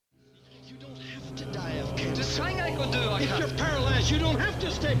If you're paralyzed, you don't have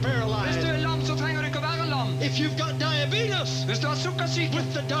to stay paralyzed. Hvis du lam, så trenger du ikke å være lam. If you've got diabetes, Hvis du har sukkersyke,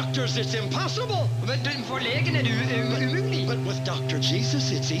 with the doctors it's impossible. for legen er det umulig. But with Dr.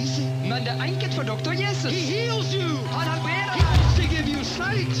 Jesus it's easy. Men det er enkelt for doktor Jesus. He heals you. Han helbreder He deg. wants to give you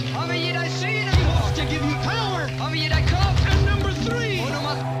sight. Han vil gi deg He synet. wants to give you power. Han vil gi deg kraft. And number 3, Og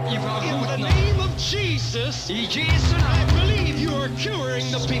nummer in the roten. name of Jesus, I Jesu I navn. believe you are curing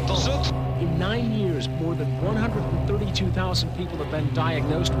the people. In 9 years, more than 132,000 people have been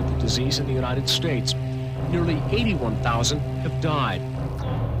diagnosed with the disease in the United States. Nearly 81,000 have died.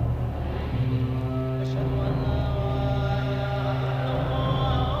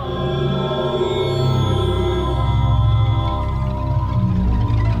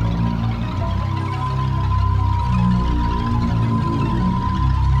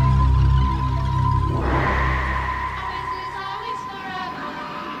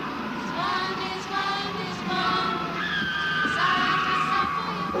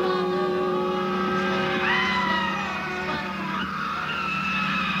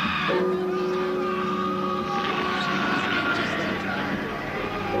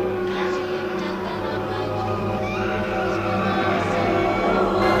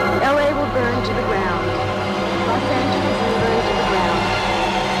 LA will burn to the ground. Los Angeles will burn to the ground.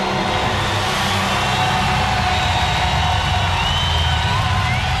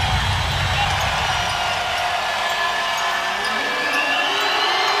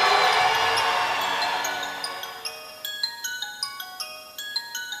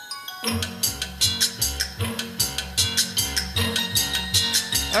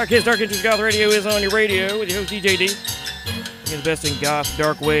 All right, kids, Dark Entries Goth Radio is on your radio with your host, DJ D. The best in goth,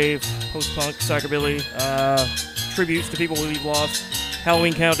 dark wave, post-punk, psychobilly, tributes to people we've lost,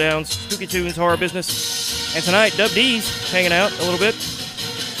 Halloween countdowns, spooky tunes, horror business. And tonight, Dub D's hanging out a little bit.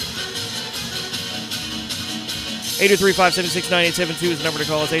 803-576-9872 is the number to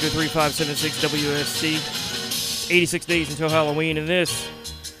call us. 803-576-WSC. It's 86 days until Halloween, and this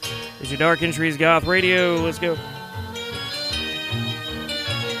is your Dark Entries Goth Radio. Let's go.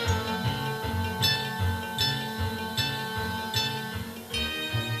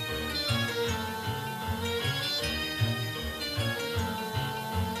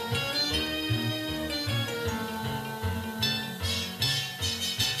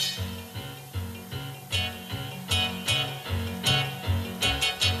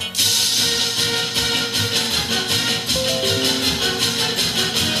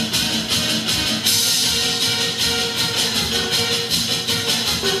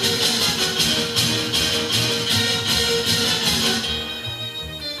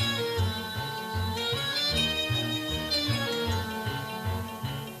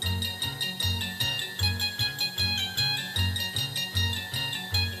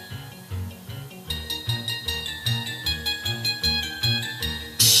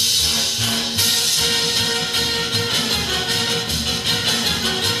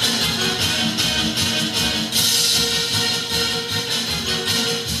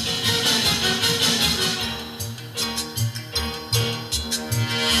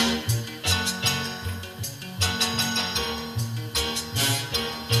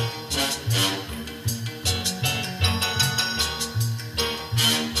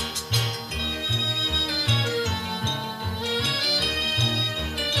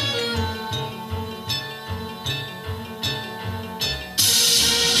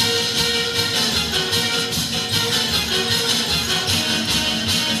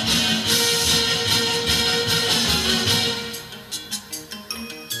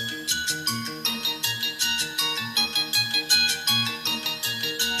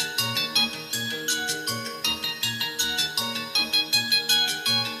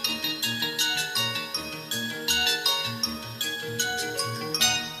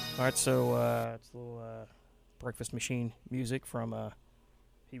 All right, so it's a little Breakfast Machine music from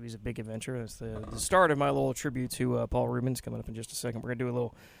Pee Wee's A Big Adventure. It's the start of my little tribute to Paul Rubens coming up in just a second. We're going to do a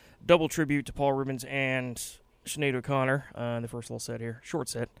little double tribute to Paul Rubens and Sinead O'Connor in the first little set here, short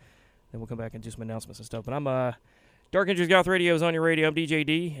set. Then we'll come back and do some announcements and stuff. But I'm Dark Entries Goth Radio is on your radio. I'm DJ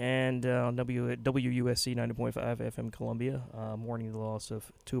D, and on WUSC 90.5 FM Columbia, mourning the loss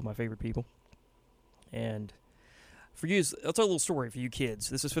of two of my favorite people. And for you, I'll tell a little story for you kids.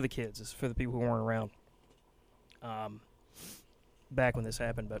 This is for the kids. This is for the people who weren't around back when this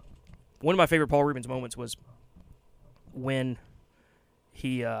happened. But one of my favorite Paul Rubens moments was when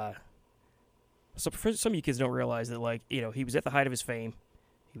he some of you kids don't realize that, like, you know, he was at the height of his fame.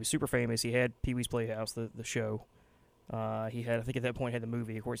 He was super famous. He had Pee Wee's Playhouse, the show. He had, I think at that point, had the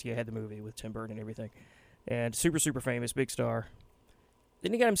movie. Of course, he had the movie with Tim Burton and everything. And super, super famous, big star.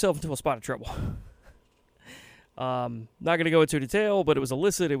 Then he got himself into a spot of trouble. Not going to go into detail, but it was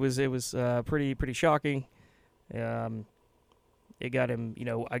illicit. It was pretty shocking. It got him,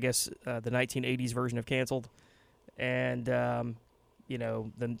 I guess the 1980s version of canceled, and the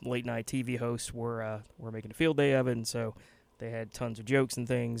late night TV hosts were making a field day of it, and so they had tons of jokes and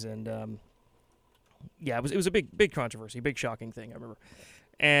things, and it was a big controversy, big shocking thing. I remember.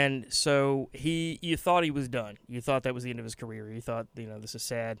 And so you thought he was done. You thought that was the end of his career. You thought, this is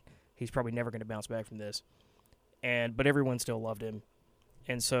sad. He's probably never going to bounce back from this. But everyone still loved him.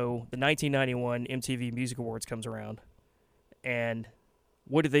 And so the 1991 MTV Music Awards comes around. And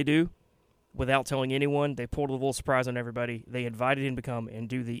what did they do? Without telling anyone, they pulled a little surprise on everybody. They invited him to come and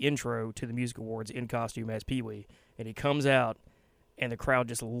do the intro to the Music Awards in costume as Pee-wee. And he comes out, and the crowd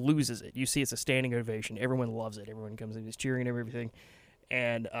just loses it. You see it's a standing ovation. Everyone loves it. Everyone comes in, is cheering and everything.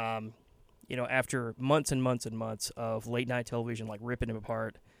 And, after months and months and months of late-night television, like, ripping him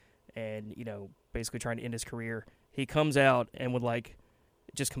apart and, basically trying to end his career, he comes out and would,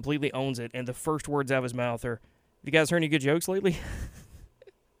 just completely owns it. And the first words out of his mouth are, "Have you guys heard any good jokes lately?"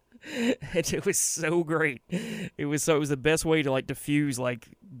 It was so great. It was the best way to, diffuse,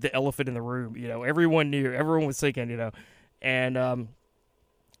 the elephant in the room. Everyone knew. Everyone was thinking, And, and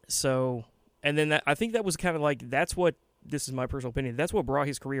then I think that was kind of that's what, this is my personal opinion, that's what brought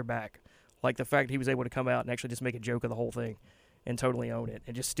his career back. The fact that he was able to come out and actually just make a joke of the whole thing and totally own it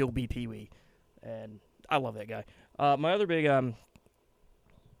and just still be Pee-wee. And I love that guy. My other big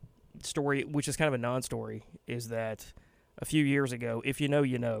story, which is kind of a non-story, is that a few years ago, if you know,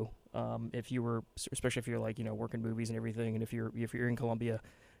 you know, if you were, especially if you're working movies and everything, and if you're in Columbia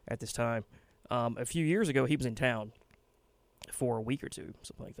at this time, a few years ago, he was in town for a week or two,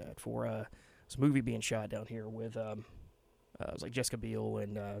 something like that, for this movie being shot down here with it was Jessica Biel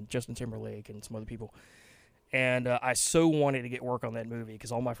and Justin Timberlake and some other people. And I so wanted to get work on that movie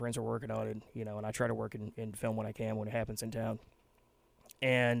because all my friends are working on it, and I try to work in film when I can, when it happens in town.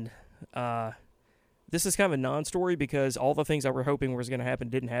 And this is kind of a non-story because all the things I were hoping was going to happen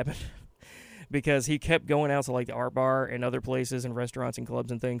didn't happen because he kept going out to the art bar and other places and restaurants and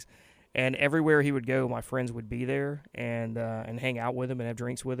clubs and things. And everywhere he would go, my friends would be there and hang out with him and have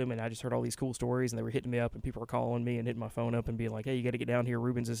drinks with him. And I just heard all these cool stories, and they were hitting me up, and people were calling me and hitting my phone up and being like, "Hey, you got to get down here.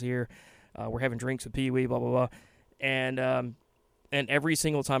 Rubens is here. We're having drinks with Pee-wee, blah, blah, blah." And every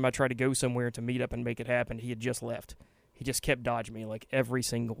single time I tried to go somewhere to meet up and make it happen, he had just left. He just kept dodging me every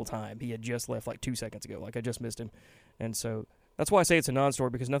single time. He had just left 2 seconds ago. I just missed him. And so that's why I say it's a non-story,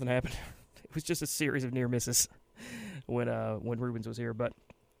 because nothing happened. It was just a series of near misses when Rubens was here. But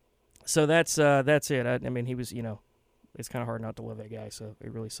so that's it. I mean, he was, it's kind of hard not to love that guy, so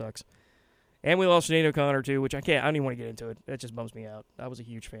it really sucks. And we lost Sinead O'Connor, too, which I don't even want to get into it. That just bums me out. I was a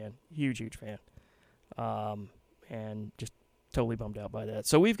huge fan. Huge fan. And just totally bummed out by that.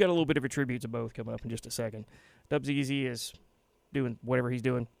 So we've got a little bit of a tribute to both coming up in just a second. Dubs Easy is doing whatever he's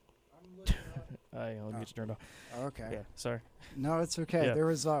doing. I'll get you turned off. Okay. Yeah, sorry. No, it's okay. Yeah. There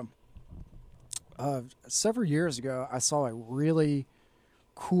was several years ago, I saw a really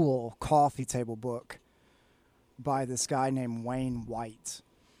cool coffee table book by this guy named Wayne White.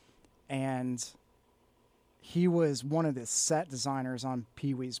 And he was one of the set designers on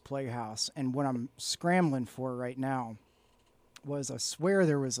Pee-wee's Playhouse. And what I'm scrambling for right now was, I swear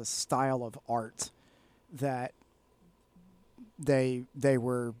there was a style of art that they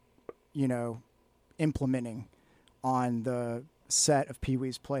were, implementing on the set of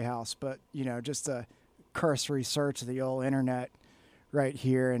Pee-wee's Playhouse. But, just a cursory search of the old internet right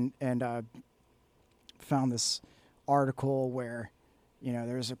here and found this article where,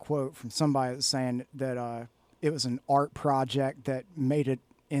 there's a quote from somebody that's saying that it was an art project that made it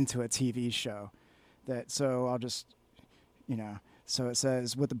into a TV show. So I'll just, so it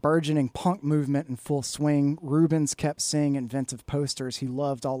says, with the burgeoning punk movement in full swing, Rubens kept seeing inventive posters he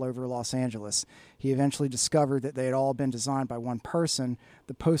loved all over Los Angeles. He eventually discovered that they had all been designed by one person,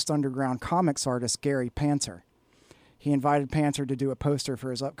 the post-underground comics artist Gary Panter. He invited Panter to do a poster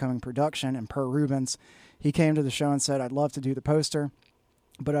for his upcoming production, and per Rubens, he came to the show and said, "I'd love to do the poster,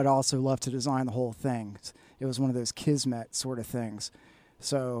 but I'd also love to design the whole thing." It was one of those kismet sort of things.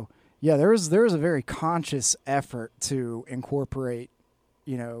 So, yeah, there was a very conscious effort to incorporate,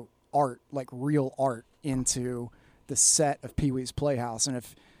 art, real art, into the set of Pee-wee's Playhouse. And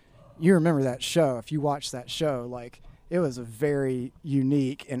if you remember that show, if you watched that show, it was a very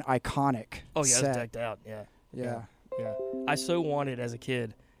unique and iconic Oh, yeah, set. it was decked out, yeah. Yeah. Yeah. I so wanted as a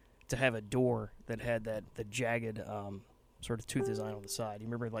kid to have a door that had the jagged sort of tooth design on the side. You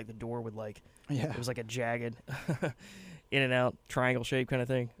remember the door with Yeah. it was a jagged in and out triangle shape kind of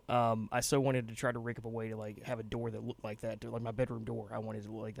thing. I so wanted to try to rig up a way to have a door that looked like that, my bedroom door. I wanted it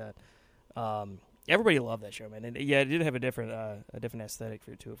to look like that. everybody loved that show, man. And yeah, it did have a different aesthetic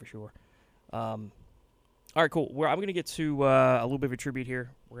to it for sure. All right, cool. I'm going to get to a little bit of a tribute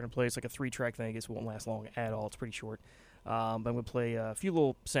here. We're going to play, it's like a 3-track thing. I guess it won't last long at all. It's pretty short. But I'm going to play a few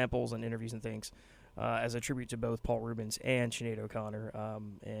little samples and interviews and things as a tribute to both Paul Reubens and Sinead O'Connor.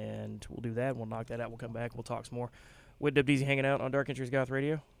 And we'll do that. We'll knock that out. We'll come back. We'll talk some more with WDZ hanging out on Dark Entries Goth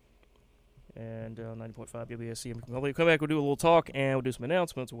Radio. And 90.5 WSC. We'll come back. We'll do a little talk, and we'll do some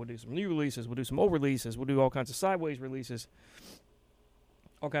announcements. We'll do some new releases. We'll do some old releases. We'll do all kinds of sideways releases.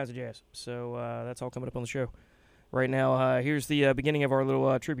 All kinds of jazz. So that's all coming up on the show. Right now, here's the beginning of our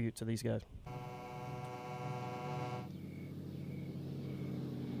little tribute to these guys.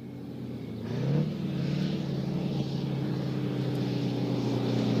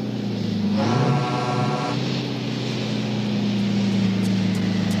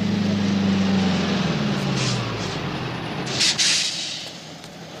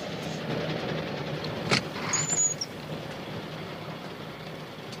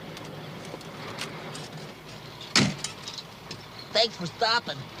 Thanks for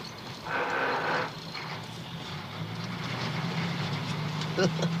stopping.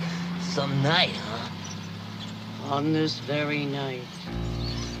 Some night, huh? On this very night,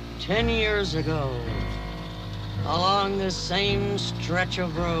 10 years ago, along this same stretch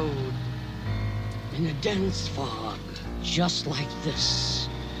of road, in a dense fog, just like this,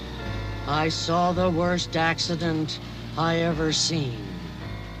 I saw the worst accident I ever seen.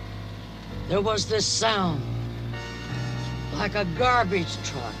 There was this sound, like a garbage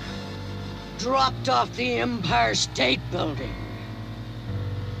truck dropped off the Empire State Building.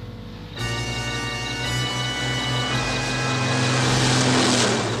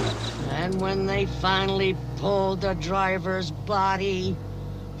 And when they finally pulled the driver's body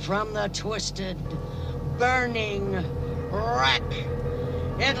from the twisted, burning wreck,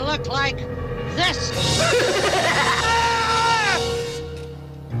 it looked like this.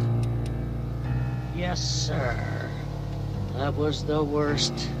 Yes, sir. That was the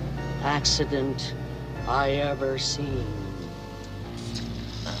worst accident I ever seen.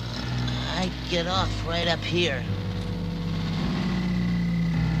 I get off right up here.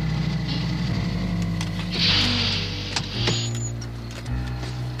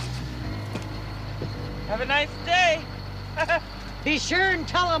 Have a nice day. Be sure and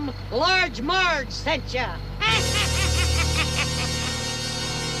tell them Large Marge sent ya.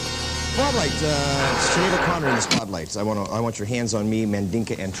 Spotlight, Sinead O'Connor in the spotlight. I want your hands on me,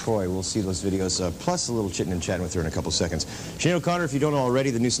 Mandinka and Troy. We'll see those videos, plus a little chitting and chatting with her in a couple seconds. Sinead O'Connor, if you don't know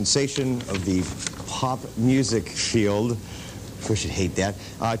already, the new sensation of the pop music field. Of course, you'd hate that.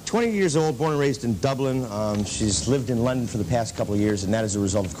 20 years old, born and raised in Dublin. She's lived in London for the past couple of years, and that is a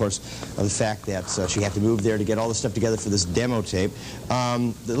result, of course, of the fact that she had to move there to get all the stuff together for this demo tape.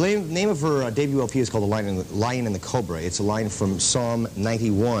 The name of her debut LP is called The Lion and the Cobra. It's a line from Psalm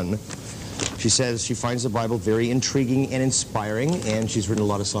 91. She says she finds the Bible very intriguing and inspiring, and she's written a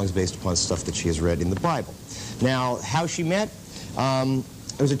lot of songs based upon stuff that she has read in the Bible. Now, how she met?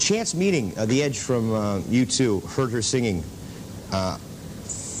 It was a chance meeting. The Edge from U2 heard her singing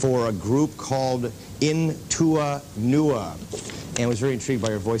for a group called In Tua Nua, and was very intrigued by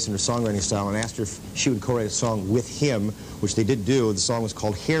her voice and her songwriting style, and asked her if she would co-write a song with him, which they did do. The song was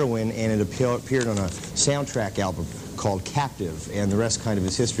called Heroin, and it appeared on a soundtrack album called Captive, and the rest kind of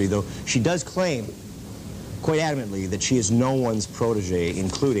is history, though she does claim quite adamantly that she is no one's protege,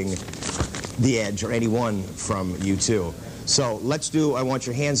 including The Edge or anyone from U2. So let's do I Want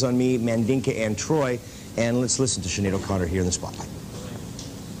Your Hands on Me, Mandinka and Troy, and let's listen to Sinead O'Connor here in the spotlight.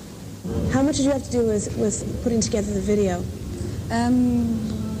 How much did you have to do with putting together the video?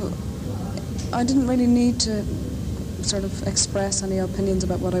 I didn't really need to sort of express any opinions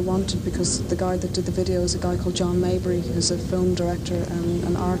about what I wanted, because the guy that did the video is a guy called John Mabry, who's a film director and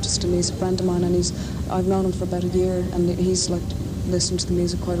an artist, and he's a friend of mine, and I've known him for about a year, and he's like listened to the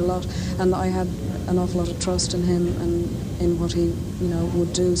music quite a lot, and I had an awful lot of trust in him and in what he,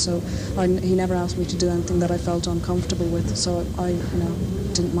 would do. So he never asked me to do anything that I felt uncomfortable with. So I,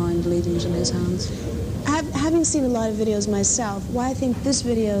 didn't mind leaving it in his hands. Having seen a lot of videos myself, why I think this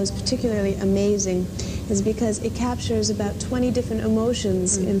video is particularly amazing is because it captures about 20 different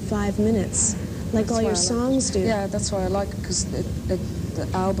emotions in 5 minutes, like all your songs do. Yeah, that's why I like it, because the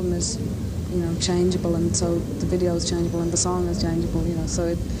album is, changeable, and so the video is changeable and the song is changeable, so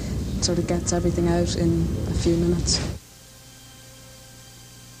it sort of gets everything out in a few minutes.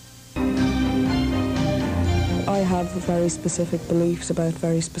 I have very specific beliefs about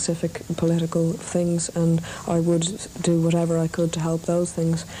very specific political things, and I would do whatever I could to help those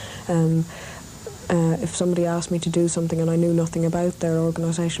things. if somebody asked me to do something and I knew nothing about their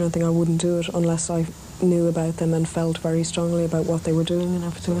organisation, I think I wouldn't do it unless I knew about them and felt very strongly about what they were doing and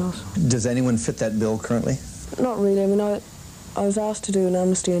everything else. Does anyone fit that bill currently? Not really. I mean, I was asked to do an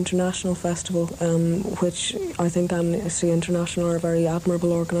Amnesty International festival, which I think Amnesty International are a very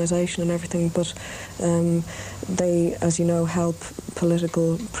admirable organisation and everything, but they, as you know, help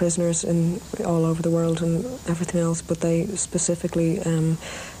political prisoners all over the world and everything else, but they specifically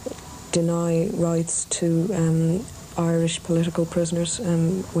deny rights to Irish political prisoners,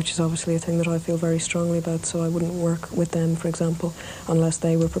 which is obviously a thing that I feel very strongly about, so I wouldn't work with them, for example, unless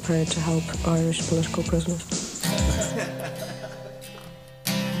they were prepared to help Irish political prisoners.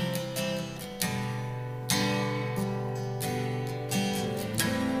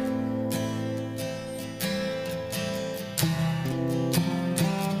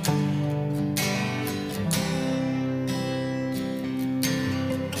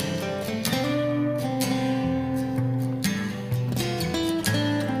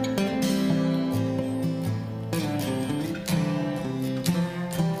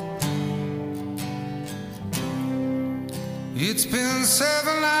 It's been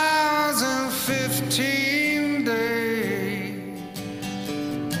 7 hours and 15 days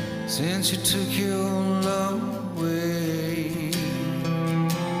since you took your love away.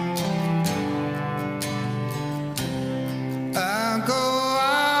 I go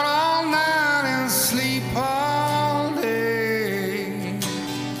out all night and sleep all day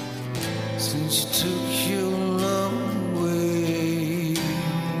since you took your love away.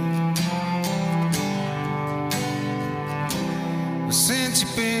 Since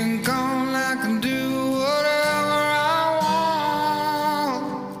you've been gone, I can do whatever I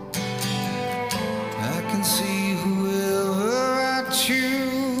want. I can see whoever I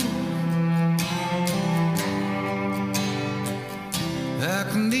choose. I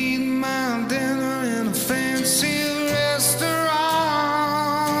can eat my dinner in a fancy restaurant.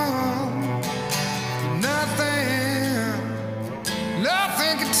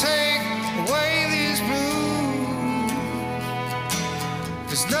 Nothing can take away these blues.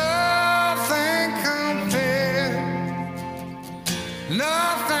 There's nothing compared,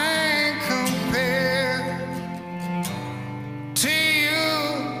 nothing compared to you.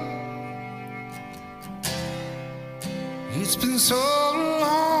 It's been so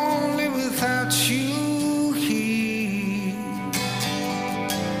lonely without you here,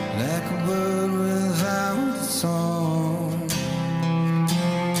 like a bird without a song.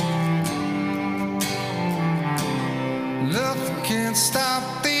 Nothing can stop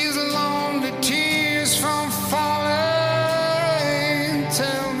these lonely tears from falling.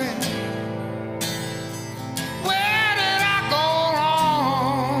 Tell me, where did I go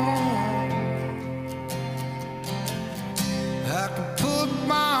wrong? I could put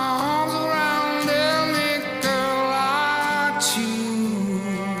my arms around any girl I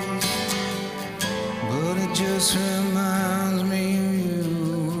choose, but it just reminds me of you.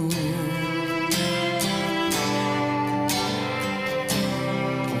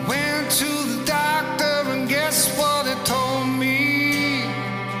 Went to the doctor and guess what he told me?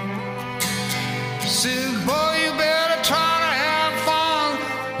 Said, boy, you better try to have fun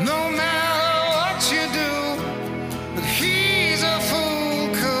no matter what you do. But he's a fool,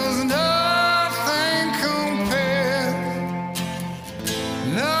 'cause nothing compares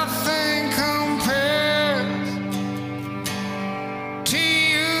to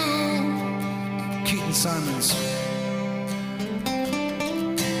you. Keaton Simons.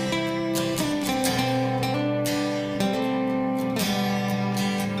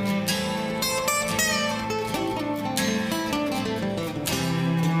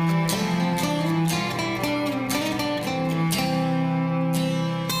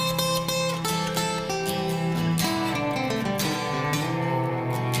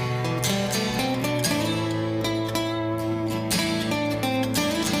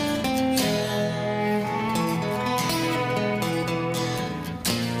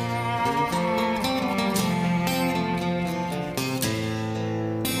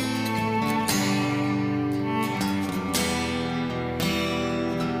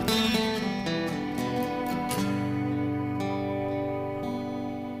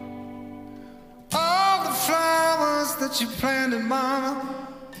 All the flowers that you planted, mama,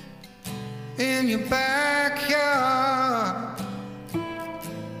 in your backyard,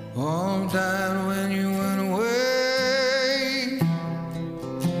 all died when you went away.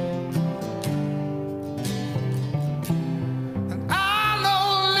 And I know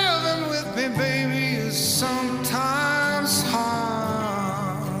living with me, baby, is sometimes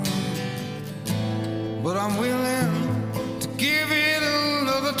hard, but I'm willing to give it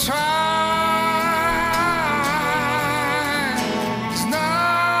another try.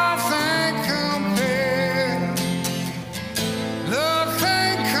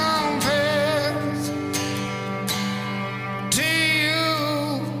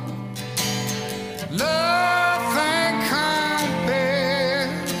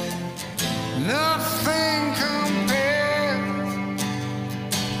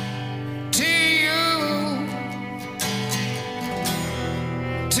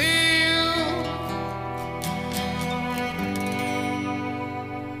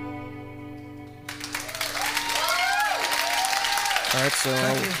 All right, so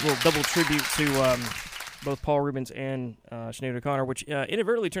a little double tribute to both Paul Reubens and Sinead O'Connor, which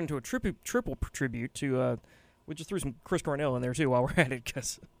inadvertently turned into a triple tribute to. We just threw some Chris Cornell in there too while we're at it,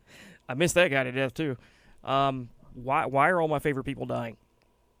 because I missed that guy to death too. Why are all my favorite people dying?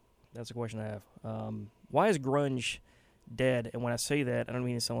 That's the question I have. Why is grunge dead? And when I say that, I don't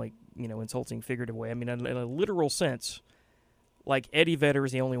mean to sound like, insulting figurative way. I mean in a literal sense. Like Eddie Vedder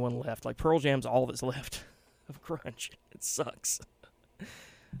is the only one left. Like Pearl Jam's all that's left of grunge. It sucks.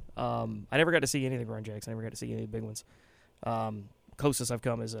 I never got to see any of the grunge acts. I never got to see any of the big ones. Closest I've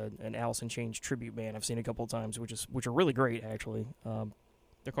come is an Alice in Chains tribute band I've seen a couple of times, which are really great actually.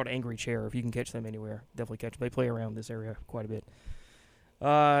 They're called Angry Chair. If you can catch them anywhere, definitely catch them. They play around this area quite a bit.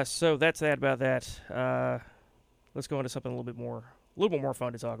 So that's that about that. Let's go into something a little bit more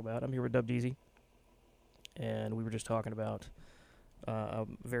fun to talk about. I'm here with Dub Deasy, and we were just talking about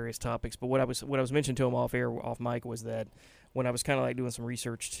various topics. But what I was mentioning to him off mic was that when I was kind of like doing some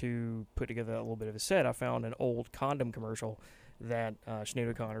research to put together a little bit of a set, I found an old condom commercial that Sinead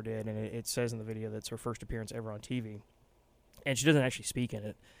O'Connor did, and it says in the video that's her first appearance ever on TV. And she doesn't actually speak in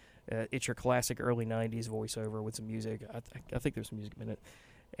it. It's your classic early 90s voiceover with some music. I think there's some music in it.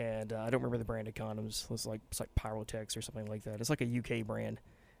 And I don't remember the brand of condoms. It's like Pyrotex or something like that. It's like a UK brand.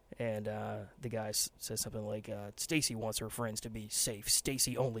 And the guy says something like, Stacy wants her friends to be safe.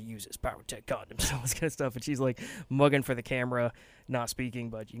 Stacy only uses Pyrotech condoms. All this kind of stuff. And she's like mugging for the camera, not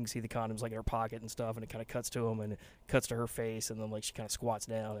speaking, but you can see the condoms like in her pocket and stuff. And it kind of cuts to them and it cuts to her face. And then like she kind of squats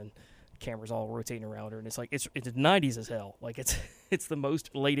down and the camera's all rotating around her. And it's like, it's 90s as hell. Like it's the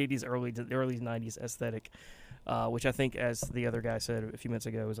most late 80s, early 90s aesthetic. Which I think, as the other guy said a few minutes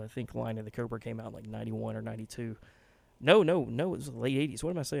ago, is I think Line of the Cobra came out in like 91 or 92. No, it was the late 80s.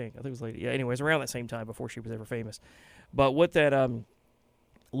 What am I saying? I think it was late. Yeah, anyways, around that same time before she was ever famous. But what that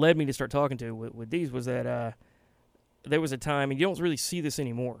led me to start talking to with these was that there was a time, and you don't really see this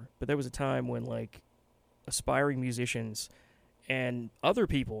anymore, but there was a time when like aspiring musicians and other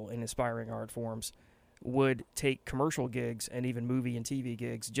people in aspiring art forms would take commercial gigs and even movie and TV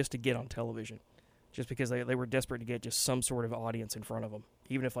gigs just to get on television. Just because they were desperate to get just some sort of audience in front of them,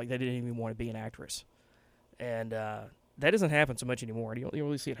 even if like they didn't even want to be an actress. And that doesn't happen so much anymore. You don't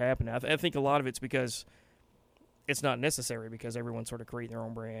really see it happen. I think a lot of it's because it's not necessary, because everyone's sort of creating their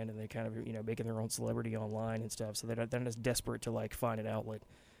own brand and they kind of making their own celebrity online and stuff. So they're not as desperate to like find an outlet,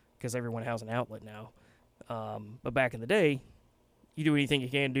 because everyone has an outlet now. But back in the day, you do anything you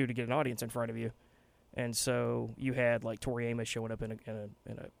can do to get an audience in front of you. And so you had like Tori Amos showing up in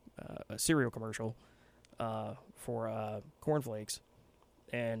a cereal commercial for cornflakes,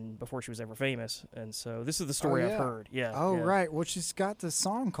 and before she was ever famous. And so this is the story I've heard. Yeah. Oh, yeah. right. Well, she's got this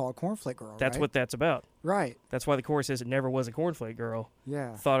song called Cornflake Girl. That's right? what that's about. Right. That's why the chorus says it never was a cornflake girl.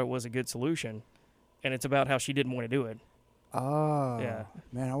 Yeah. Thought it was a good solution, and it's about how she didn't want to do it. Oh. Yeah.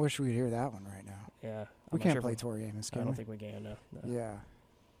 Man, I wish we could hear that one right now. Yeah. We can't play Tori Amos, can we? I don't think we can. No. Yeah.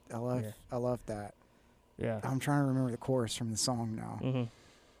 I love that. Yeah. I'm trying to remember the chorus from the song now. Mm-hmm.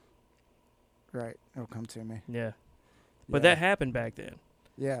 Right. It'll come to me. Yeah. But that happened back then.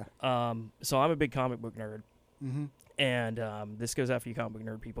 Yeah. So I'm a big comic book nerd. Mm-hmm. And this goes out for you comic book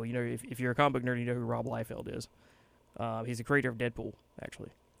nerd people. If you're a comic book nerd, you know who Rob Liefeld is. He's the creator of Deadpool, actually.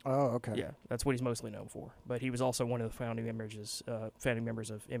 Oh, okay. Yeah, that's what he's mostly known for. But he was also one of the founding members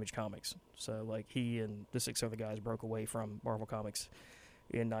of Image Comics. So, like, he and the 6 other guys broke away from Marvel Comics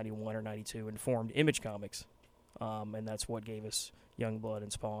in 91 or 92 and formed Image Comics. And that's what gave us Youngblood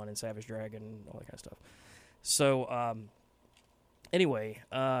and Spawn and Savage Dragon and all that kind of stuff. So, anyway,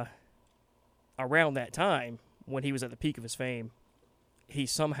 around that time, when he was at the peak of his fame, he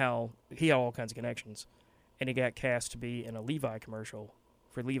had all kinds of connections, and he got cast to be in a Levi commercial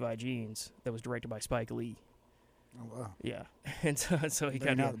for Levi jeans that was directed by Spike Lee. Oh, wow. Yeah. And so he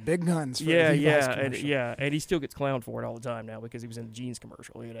got kind the big guns for Levi's commercial. and he still gets clowned for it all the time now because he was in the jeans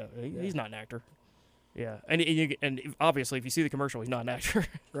commercial. He's not an actor. Yeah, and obviously, if you see the commercial, he's not an actor.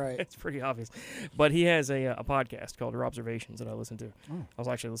 Right. It's pretty obvious. But he has a podcast called Robservations that I listen to. Oh. I was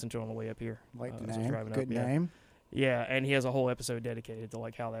actually listening to it on the way up here. Like the as I was name. driving Good up. name. Yeah, and he has a whole episode dedicated to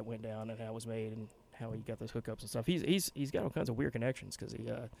like how that went down and how it was made and how he got those hookups and stuff. He's got all kinds of weird connections because he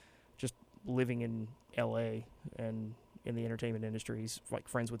just living in L.A. and in the entertainment industry. He's like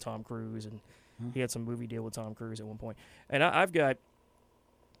friends with Tom Cruise, and he had some movie deal with Tom Cruise at one point. And I've got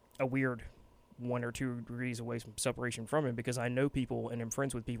a weird 1 or 2 degrees away from separation from him because I know people and am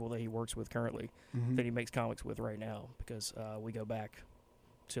friends with people that he works with currently that he makes comics with right now because we go back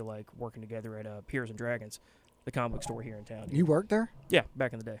to like working together at Piers and Dragons, the comic book store here in town. You worked there? Yeah,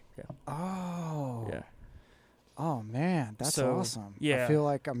 back in the day. Yeah. Oh. Yeah. Oh man, that's So, awesome. yeah. I feel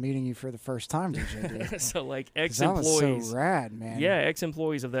like I'm meeting you for the first time, DJ. dude. So like 'Cause ex-employees, that was so rad, man. yeah,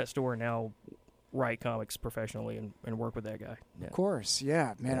 ex-employees of that store now write comics professionally and work with that guy. Yeah. Of course,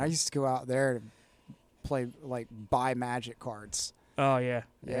 yeah, man. Yeah. I used to go out there to play, like, buy Magic cards. Oh yeah,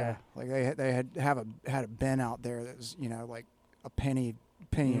 Yeah, like they had a bin out there that was, you know, like a penny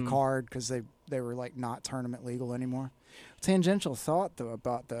a card because they were like not tournament legal anymore. Tangential thought though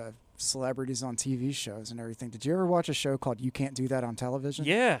about the celebrities on TV shows and everything. Did you ever watch a show called You Can't Do That on Television?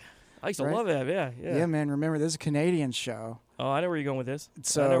 Yeah, I used to Right? love that. Yeah. Yeah, man. Remember, this is a Canadian show. Oh, I know where you're going with this.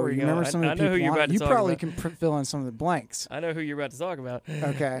 So I know where you you're remember going. some of the I know who people you're on about it. to You talk probably about. can fill in some of the blanks. I know who you're about to talk about.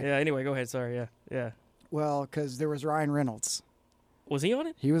 Okay. Yeah. Anyway, go ahead. Sorry. Yeah. Yeah. Well, because there was Ryan Reynolds. Was he on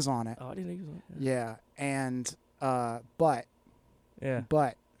it? He was on it. Oh, I didn't think he was on it. Yeah, and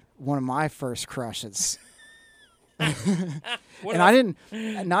but one of my first crushes. And I didn't,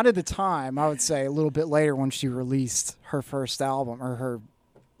 not at the time, I would say a little bit later when she released her first album or her,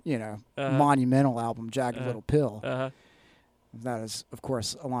 you know, monumental album, Jagged Little Pill. That is, of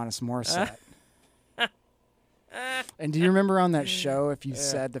course, Alanis Morissette. And do you remember on that show, if you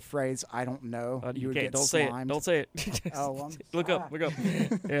said the phrase, I don't know, you would get don't slimed? Don't say it. Oh, well, Look up.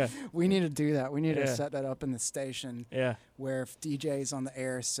 Yeah. We need to do that. We need to set that up in the station. Yeah. Where if DJs on the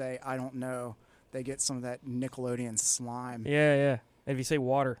air say, I don't know, they get some of that Nickelodeon slime. Yeah, yeah. And if you say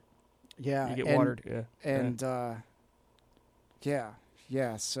water, yeah, you get watered. Yeah. And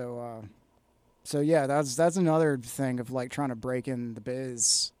so yeah, that's another thing of like trying to break in the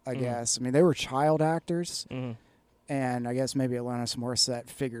biz, I guess. I mean, they were child actors, and I guess maybe Alanis Morissette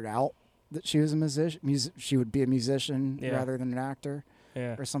figured out that she was a musician. She would be a musician rather than an actor,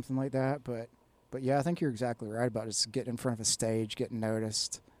 or something like that. But yeah, I think you're exactly right about just getting in front of a stage, getting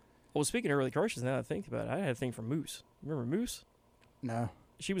noticed. Well, speaking of early crushes, now that I think about it, I had a thing for Moose. Remember Moose? No.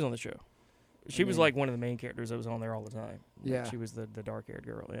 She was on the show. She was like one of the main characters that was on there all the time. Yeah. She was the dark-haired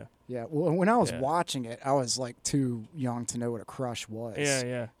girl, yeah. Yeah, well, when I was watching it, I was like too young to know what a crush was. Yeah,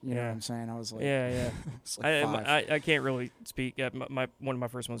 yeah. You know what I'm saying? I was like, yeah. it's like 5. I can't really speak. One of my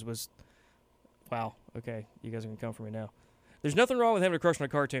first ones was, wow, okay, you guys are going to come for me now. There's nothing wrong with having a crush on a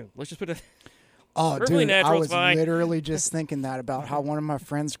cartoon. Let's just put it. Oh, perfectly dude, natural, I was it's fine. literally just thinking that about how one of my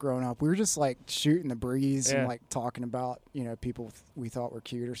friends growing up, we were just like shooting the breeze and like talking about, you know, people we thought were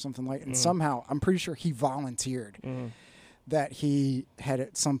cute or something like, and somehow I'm pretty sure he volunteered that he had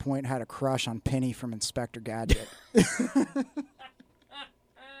at some point had a crush on Penny from Inspector Gadget.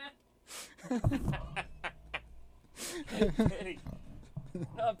 Penny.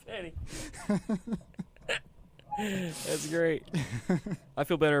 Not Penny. That's great. I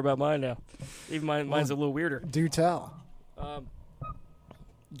feel better about mine now. Even mine's a little weirder. Do tell.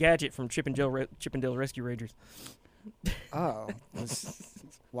 Gadget from Chippendale Rescue Rangers. Oh,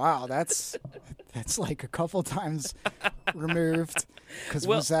 wow! That's like a couple times removed. Because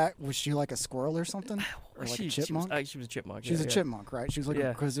was she like a squirrel or something, or like a chipmunk? She was a chipmunk. She was a chipmunk, right? She was like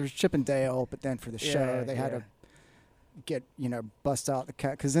because there's Chippendale, but then for the show they had to get bust out the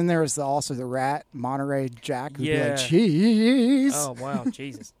cat. Because then there was also the rat Monterey Jack who'd be like, "Jeez." Oh wow,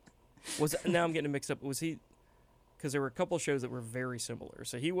 Jesus. Now I'm getting mixed up. Was he? Because there were a couple of shows that were very similar.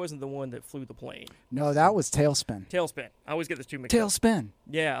 So he wasn't the one that flew the plane. No, that was Tailspin. Tailspin. I always get those two mixed up. Tailspin.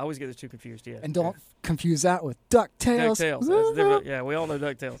 Yeah, I always get those two confused, yeah. And don't confuse that with DuckTales. DuckTales. Yeah, we all know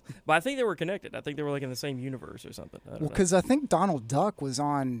DuckTales. But I think they were connected. I think they were like in the same universe or something. Well, because I think Donald Duck was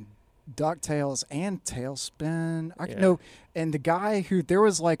on DuckTales and Tailspin. And the guy who, there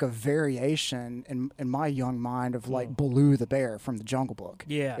was like a variation in my young mind of like Baloo the bear from the Jungle Book.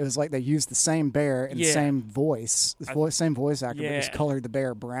 Yeah. It was like they used the same bear and the same voice, same voice actor, but just colored the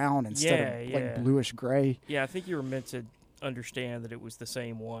bear brown instead of like bluish gray. Yeah, I think you were meant to understand that it was the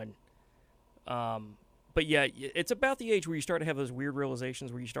same one. But yeah, it's about the age where you start to have those weird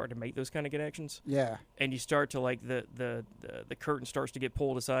realizations where you start to make those kind of connections. Yeah. And you start to like the curtain starts to get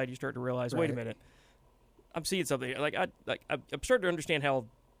pulled aside. You start to realize, wait a minute, I'm seeing something. I'm starting to understand how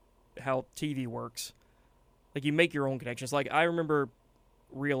TV works. Like you make your own connections. Like I remember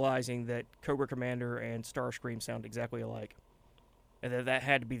realizing that Cobra Commander and Starscream sound exactly alike, and that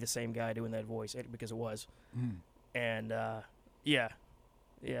had to be the same guy doing that voice because it was. And yeah.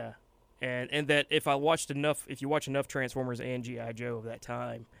 And that if you watch enough Transformers and G.I. Joe of that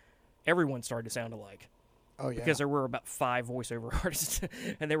time, everyone started to sound alike. Oh, yeah. Because there were about 5 voiceover artists,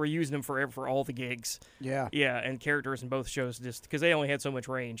 and they were using them for all the gigs. Yeah. Yeah, and characters in both shows just because they only had so much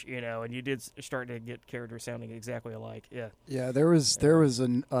range, and you did start to get characters sounding exactly alike. Yeah. Yeah, there was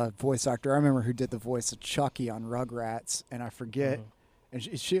a voice actor I remember who did the voice of Chucky on Rugrats, and I forget,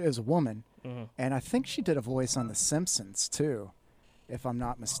 and she is a woman, and I think she did a voice on The Simpsons too, if I'm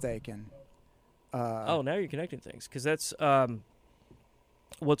not mistaken. Oh, now you're connecting things because that's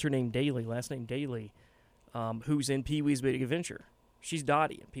what's her name? Daly, last name Daly, who's in Pee Wee's Big Adventure. She's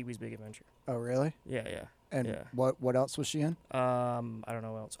Dottie in Pee Wee's Big Adventure. Oh, really? Yeah, yeah. And yeah. what else was she in? I don't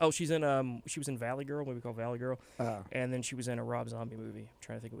know what else. Oh, she was in Valley Girl, what we call Valley Girl. Oh. And then she was in a Rob Zombie movie. I'm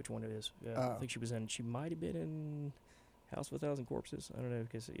trying to think of which one it is. Yeah, I think she might have been in House of a Thousand Corpses. I don't know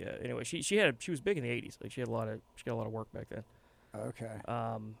because anyway, she was big in the 80s. Like she got a lot of work back then. Okay.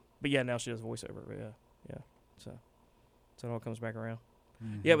 But yeah, now she does voiceover. But yeah. So it all comes back around.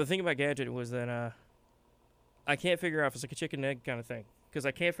 Mm-hmm. Yeah, but the thing about Gadget was that I can't figure out if it's like a chicken and egg kind of thing. Because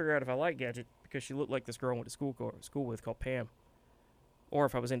I can't figure out if I like Gadget because she looked like this girl I went to school with called Pam. Or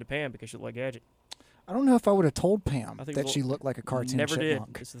if I was into Pam because she looked like Gadget. I don't know if I would have told Pam I think that she looked like a cartoon never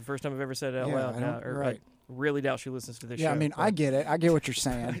chipmunk. did. This is the first time I've ever said it out Yeah, loud. right. I really doubt she listens to this show. Yeah, I mean, I get it. I get what you're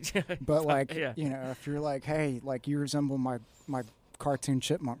saying. But, like, yeah. you know, if you're like, hey, like, you resemble my cartoon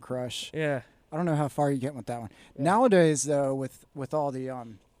chipmunk crush. Yeah. I don't know how far you get with that one. Yeah. Nowadays, though, with all the,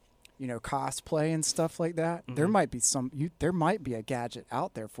 you know, cosplay and stuff like that, there might be there might be a Gadget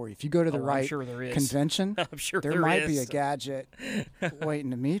out there for you. If you go to the right convention, I'm sure there might be a Gadget waiting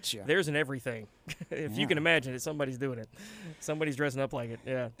to meet you. There's an everything. If you can imagine it, somebody's doing it. Somebody's dressing up like it,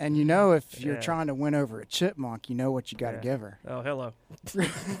 yeah. And you know if you're trying to win over a chipmunk, you know what you got to give her. Oh, hello.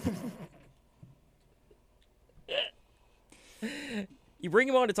 You bring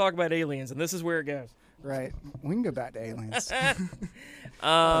him on to talk about aliens, and this is where it goes. Right. We can go back to aliens.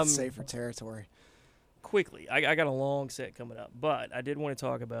 That's safer territory. Quickly, I got a long set coming up, but I did want to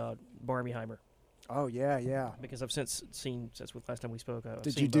talk about Barbieheimer. Oh, yeah. Because I've since last time we spoke.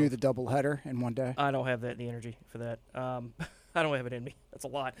 Did you do the double header in one day? I don't have the energy for that. I don't have it in me. That's a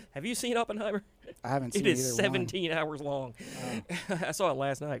lot. Have you seen Oppenheimer? I haven't seen it. It is 17 hours long. I saw it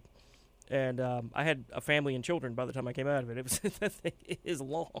last night. And I had a family and children by the time I came out of it. It is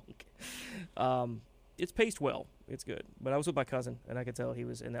long. It's paced well. It's good. But I was with my cousin, and I could tell he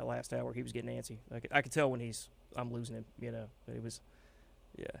was in that last hour. He was getting antsy. I could tell when I'm losing him. You know, but it was,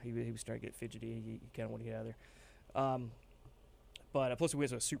 he was starting to get fidgety. He kind of wanted to get out of there. But plus it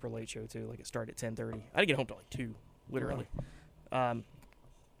was a super late show too. Like it started at 10:30. I didn't get home till like 2, literally. And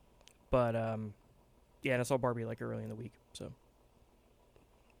I saw Barbie like early in the week. So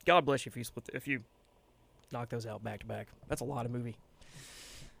God bless you if you knock those out back to back. That's a lot of movie.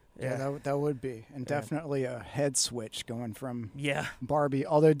 Yeah, that would be. And definitely a head switch going from Barbie.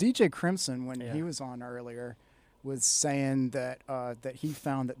 Although DJ Crimson, when he was on earlier, was saying that that he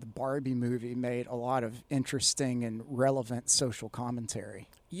found that the Barbie movie made a lot of interesting and relevant social commentary.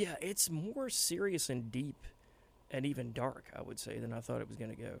 Yeah, it's more serious and deep and even dark, I would say, than I thought it was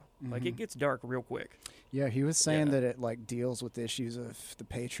going to go. Mm-hmm. Like, it gets dark real quick. Yeah, he was saying that it, like, deals with issues of the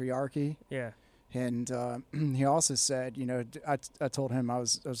patriarchy. Yeah. And he also said, you know, I told him I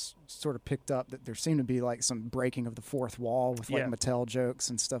was sort of picked up that there seemed to be, like, some breaking of the fourth wall with, like, Mattel jokes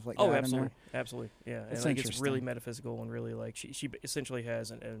and stuff like that. Oh, absolutely. Absolutely, yeah. It's and, like, it's really metaphysical and really, like, she essentially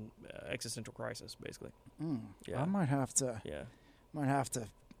has an existential crisis, basically. Yeah. I might have to,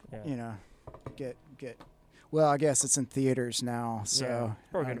 you know, get well, I guess it's in theaters now, so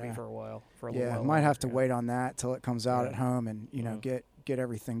probably going to be for a while. For a little while. Yeah, might have to wait on that till it comes out at home, and you know, get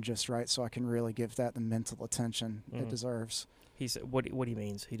everything just right, so I can really give that the mental attention it deserves. He said, "What he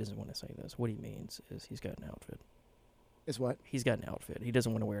means? He doesn't want to say this. What he means is he's got an outfit. Is what? He's got an outfit. He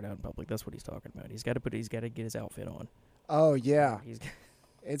doesn't want to wear it out in public. That's what he's talking about. He's got to get his outfit on. Oh yeah,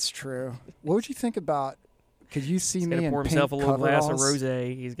 it's true. What would you think about? Could you see me in pour pink himself a little glass of coveralls?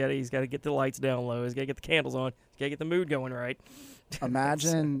 rosé. He's got to get the lights down low. He's got to get the candles on. He's got to get the mood going right.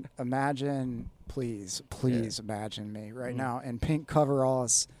 Imagine, please imagine me right now in pink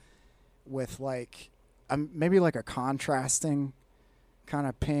coveralls with like, maybe like a contrasting kind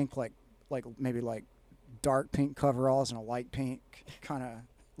of pink, like maybe like dark pink coveralls and a light pink kind of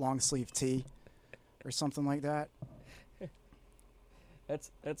long sleeve tee or something like that.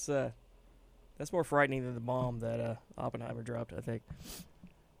 That's more frightening than the bomb that Oppenheimer dropped, I think.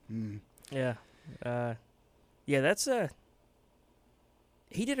 Yeah. That's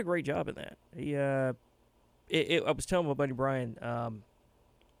he did a great job in that. He I was telling my buddy Brian,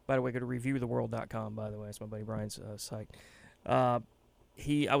 by the way, go to reviewtheworld.com, by the way. It's my buddy Brian's site. I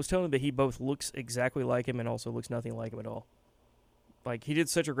was telling him that he both looks exactly like him and also looks nothing like him at all. Like, he did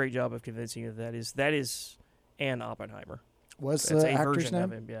such a great job of convincing you that is an Oppenheimer. What's the actor's name?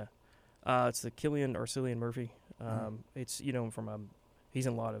 Of him, yeah. It's the Cillian Murphy. It's, you know him from he's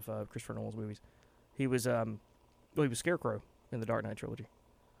in a lot of Christopher Nolan's movies. He was he was Scarecrow in the Dark Knight trilogy,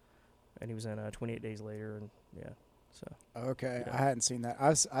 and he was in 28 Days Later, and So Okay, yeah. I hadn't seen that.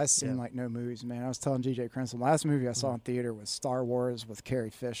 I've seen Yeah. like no movies, man. I was telling GJ Crimson, the last movie I saw in theater was Star Wars with Carrie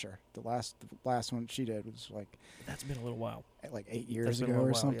Fisher. The last one she did was like That's been a little while. like 8 That's years been a ago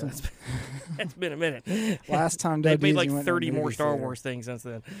or little while, yeah. something. It's been a minute. Last time they've Doug made Deasy like went to a 30 more movie Star theater. Wars things since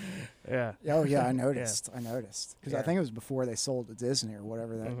then. Yeah. Oh yeah, I noticed. I noticed because I Yeah. think it was before they sold to Disney or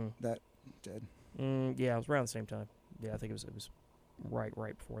whatever that did. Yeah, it was around the same time. Yeah, I think it was right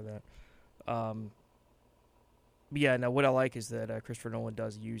before that. But yeah, now what I like is that Christopher Nolan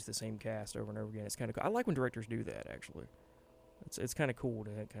does use the same cast over and over again. It's kind of cool. I like when directors do that, actually. It's kind of cool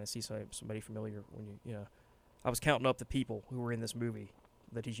to kind of see somebody familiar when you know. I was counting up the people who were in this movie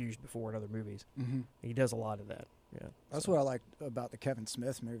that he's used before in other movies. Mhm. He does a lot of that. Yeah, That's what I like about the Kevin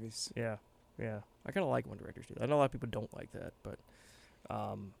Smith movies. Yeah. I kind of like when directors do that. I know a lot of people don't like that, but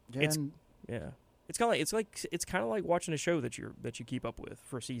it's and- It's kind of like watching a show that you keep up with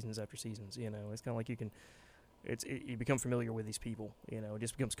for seasons after seasons. You know, it's kind of like you become familiar with these people. You know, it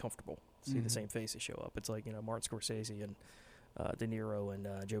just becomes comfortable to see the Mhm. same faces show up. It's like, you know, Martin Scorsese and De Niro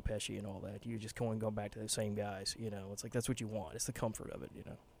and Joe Pesci and all that. You just going back to those same guys. You know, it's like that's what you want. It's the comfort of it. You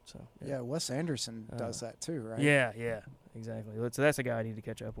know, so Yeah, Wes Anderson does that too, right? Yeah, exactly. So that's a guy I need to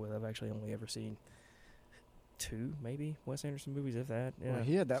catch up with. I've actually only ever seen 2, maybe Wes Anderson movies, if that. Yeah. Well,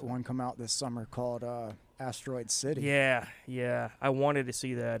 he had that one come out this summer called Asteroid City. Yeah. I wanted to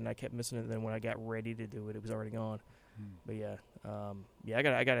see that, and I kept missing it. And then when I got ready to do it, it was already gone. But yeah, I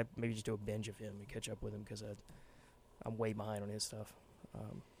gotta maybe just do a binge of him and catch up with him because I'm way behind on his stuff.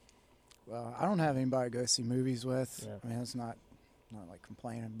 Well, I don't have anybody to go see movies with. Yeah. I mean, it's not like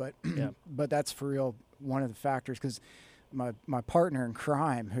complaining, but Yeah. but that's for real one of the factors because my partner in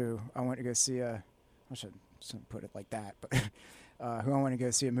crime, who I went to go see I shouldn't put it like that, but who I went to go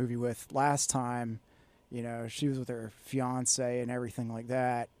see a movie with last time, you know, she was with her fiance and everything like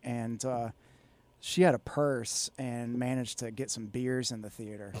that, and she had a purse and managed to get some beers in the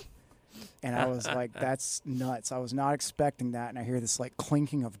theater. And I was like, that's nuts. I was not expecting that. And I hear this like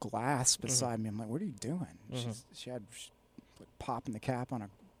clinking of glass beside me. I'm like, what are you doing? She had like, popping the cap on a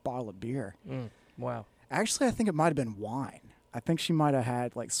bottle of beer. Wow. Actually, I think it might have been wine. I think she might have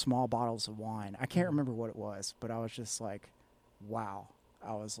had like small bottles of wine. I can't remember what it was, but I was just like, wow.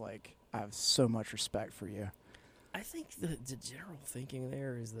 I was like, I have so much respect for you. I think the general thinking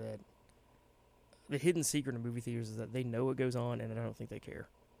there is that the hidden secret of movie theaters is that they know what goes on, and I don't think they care.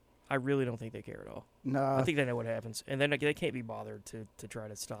 I really don't think they care at all. No. I think they know what happens, and they can't be bothered to try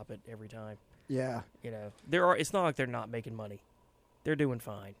to stop it every time. Yeah. You know, it's not like they're not making money. They're doing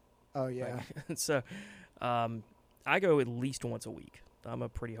fine. Oh, yeah. Like, so, I go at least once a week. I'm a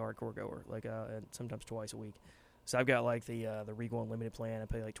pretty hardcore goer, like and sometimes twice a week. So I've got like the Regal Unlimited plan. I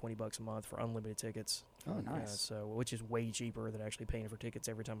pay like $20 a month for unlimited tickets. Oh, nice. So which is way cheaper than actually paying for tickets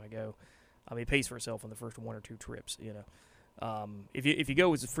every time I go. I mean, it pays for itself on the first 1 or 2 trips. You know, if you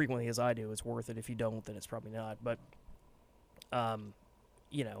go as frequently as I do, it's worth it. If you don't, then it's probably not. But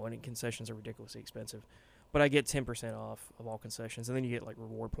you know, and concessions are ridiculously expensive. But I get 10% off of all concessions, and then you get like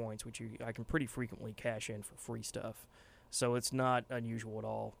reward points, which I can pretty frequently cash in for free stuff. So it's not unusual at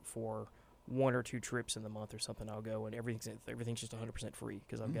all for 1 or 2 trips in the month or something. I'll go and everything's just 100% free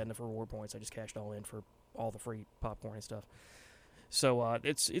because I've got enough reward points. I just cashed all in for all the free popcorn and stuff. So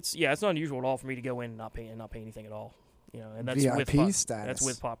it's not unusual at all for me to go in and not pay anything at all. You know, and that's VIP with status. That's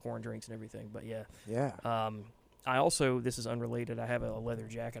with popcorn, drinks, and everything. But yeah. Yeah. I also, this is unrelated, I have a leather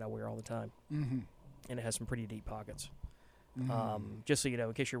jacket I wear all the time. Mm-hmm. And it has some pretty deep pockets. Just so you know,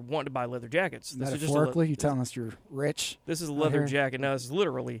 in case you're wanting to buy leather jackets. Metaphorically, you telling us you're rich? This is a leather jacket. No, this is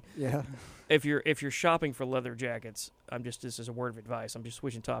literally. Yeah. If you're shopping for leather jackets, this is a word of advice. I'm just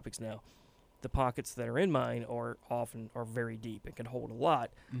switching topics now. The pockets that are in mine are very deep and can hold a lot.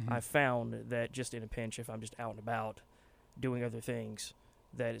 Mm-hmm. I've found that just in a pinch, if I'm just out and about doing other things,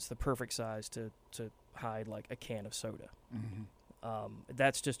 that it's the perfect size to hide like a can of soda. Mm-hmm.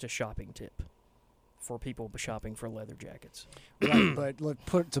 That's just a shopping tip for people shopping for leather jackets. Right,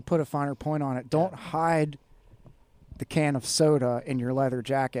 but to put a finer point on it, don't hide the can of soda in your leather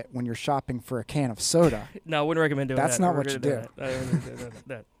jacket when you're shopping for a can of soda. No, I wouldn't recommend doing That's that. not what you do.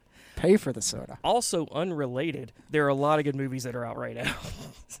 That. Pay for the soda. Also, unrelated, there are a lot of good movies that are out right now.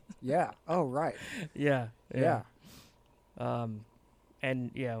 Yeah. Oh, right. Yeah. Yeah. And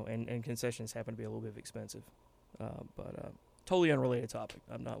concessions happen to be a little bit expensive. But totally unrelated topic.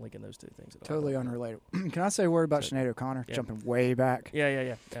 I'm not linking those two things at all. Totally unrelated. Can I say a word about Sinead O'Connor? Yeah. Jumping way back.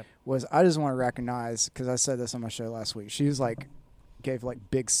 Yeah. I just want to recognize, because I said this on my show last week, she was like, gave like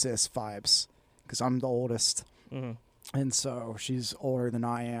big sis vibes, because I'm the oldest. Mm-hmm. And so she's older than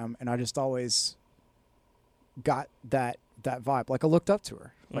I am, and I just always got that vibe. Like I looked up to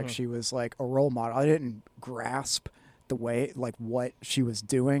her. Like she was like a role model. I didn't grasp the way, like what she was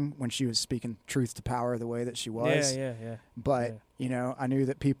doing when she was speaking truth to power the way that she was. Yeah. But, you know, I knew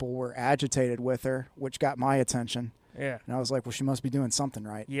that people were agitated with her, which got my attention. Yeah. And I was like, well, she must be doing something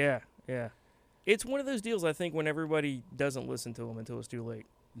right. Yeah. It's one of those deals, I think, when everybody doesn't listen to them until it's too late.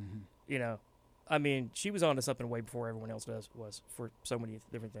 Mm-hmm. You know, I mean, she was on to something way before everyone else was for so many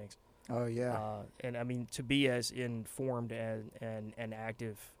different things. Oh, yeah. And, I mean, to be as informed and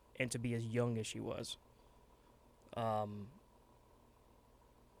active and to be as young as she was,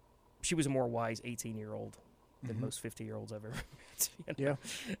 she was a more wise 18-year-old than most 50-year-olds I've ever met. You know?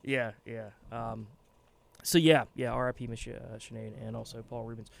 Yeah. So, R.I.P. Miss Sinead and also Paul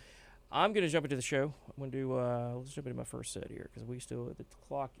Reubens. I'm going to jump into the show. I'm going to do, let's jump into my first set here because the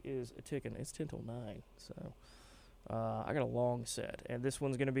clock is ticking. It's 10 till 9, so I got a long set. And this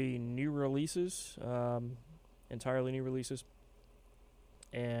one's going to be new releases, entirely new releases.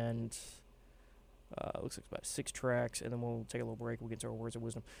 And looks like about 6 tracks, and then we'll take a little break. We'll get to our words of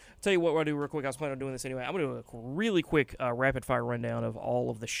wisdom. I'll tell you what I'll do real quick. I was planning on doing this anyway. I'm going to do a really quick rapid-fire rundown of all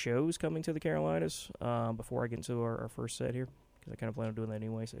of the shows coming to the Carolinas before I get into our first set here, because I kind of plan on doing that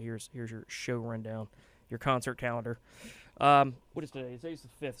anyway. So here's your show rundown, your concert calendar. What is today? Today's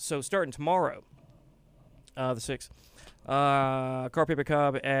the 5th. So starting tomorrow, the 6th, Car Paper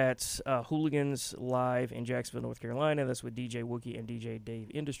Cobb at Hooligans Live in Jacksonville, North Carolina. That's with DJ Wookie and DJ Dave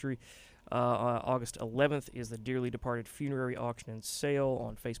Industry. August 11th is the Dearly Departed Funerary Auction and Sale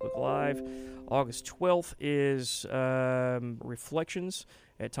on Facebook Live. August 12th is Reflections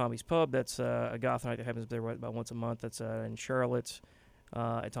at Tommy's Pub. That's a goth night that happens there about once a month. That's in Charlotte,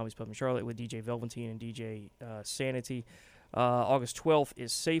 at Tommy's Pub in Charlotte with DJ Velveteen and DJ Sanity. August 12th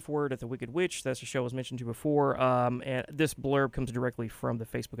is Safe Word at the Wicked Witch. That's a show I was mentioned to before. And this blurb comes directly from the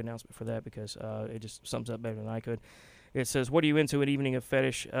Facebook announcement for that because it just sums up better than I could. It says, what are you into? An evening of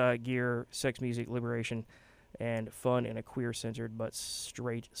fetish gear, sex music, liberation, and fun in a queer-centered but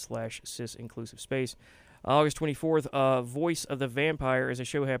straight/cis inclusive space. August 24th, Voice of the Vampire is a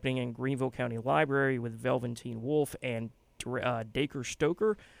show happening in Greenville County Library with Velveteen Wolf and Dacre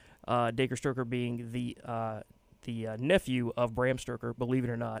Stoker. Dacre Stoker being the nephew of Bram Stoker. Believe it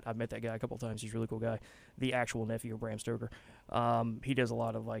or not, I've met that guy a couple times. He's a really cool guy. The actual nephew of Bram Stoker. He does a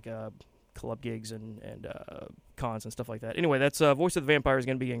lot of club gigs and cons and stuff like that. Anyway, that's Voice of the Vampire is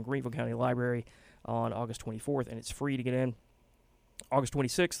going to be in Greenville County Library on August 24th, and it's free to get in. August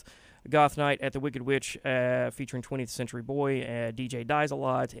 26th, Goth Night at the Wicked Witch featuring 20th Century Boy, DJ Dies a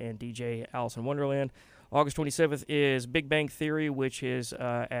Lot, and DJ Alice in Wonderland. August 27th is Big Bang Theory, which is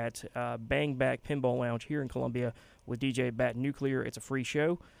at Bang Back Pinball Lounge here in Columbia with DJ Bat Nuclear. It's a free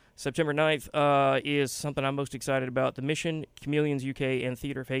show. September 9th is something I'm most excited about. The Mission, Chameleons UK, and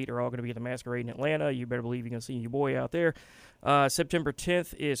Theater of Hate are all going to be at the Masquerade in Atlanta. You better believe you're going to see your boy out there. September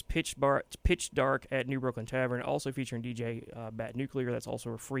 10th is Pitch Dark at New Brooklyn Tavern, also featuring DJ Bat Nuclear. That's also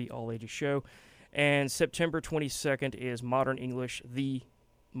a free all-ages show. And September 22nd is Modern English, the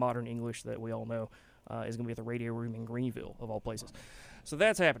Modern English that we all know, is going to be at the Radio Room in Greenville, of all places. So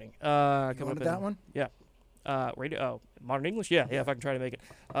that's happening. Coming up that one? Yeah. Modern English? Yeah, if I can try to make it.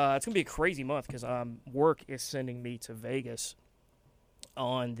 It's going to be a crazy month because work is sending me to Vegas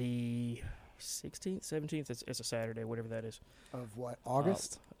on the 16th, 17th. It's a Saturday, whatever that is. Of what,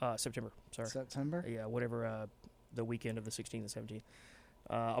 August? September, sorry. September? Yeah, whatever the weekend of the 16th and 17th.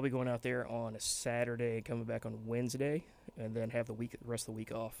 I'll be going out there on a Saturday and coming back on Wednesday and then have the rest of the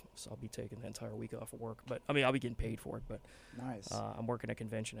week off. So I'll be taking the entire week off of work. But, I mean, I'll be getting paid for it. But nice. I'm working a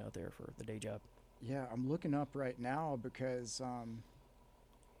convention out there for the day job. Yeah, I'm looking up right now because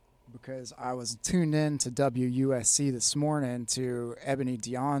I was tuned in to WUSC this morning to Ebony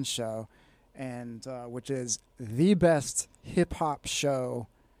Dion's show, and which is the best hip-hop show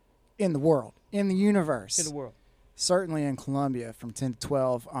in the world, in the universe. In the world. Certainly in Columbia from 10 to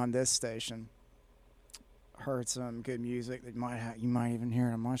 12 on this station. Heard some good music that you might even hear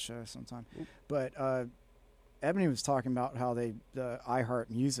it on my show sometime. Oop. But Ebony was talking about how the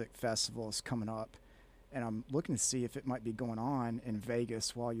iHeart Music Festival is coming up, and I'm looking to see if it might be going on in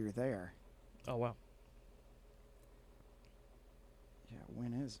Vegas while you're there. Oh, wow. Yeah,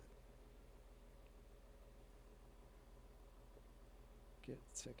 when is it? Get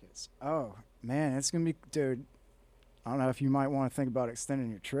tickets. Oh, man, it's going to be, dude, I don't know if you might want to think about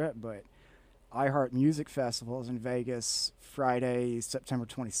extending your trip, but iHeart Music Festival is in Vegas Friday, September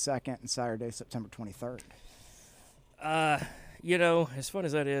 22nd, and Saturday, September 23rd. You know, as fun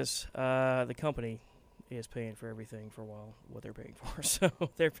as that is, the company is paying for everything for a while, what they're paying for. So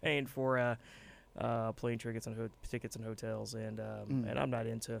they're paying for plane tickets and hotels, and I'm not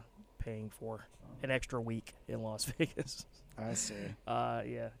into paying for an extra week in Las Vegas. I see.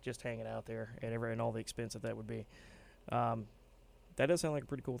 Yeah, just hanging out there and all the expense that would be. That does sound like a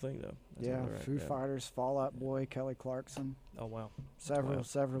pretty cool thing, though. That's Yeah, really right, Foo Fighters, Fall Out Boy, Kelly Clarkson. Oh, wow. Several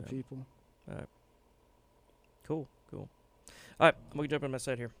Yeah. people. All right. Cool. All right, I'm going to jump in my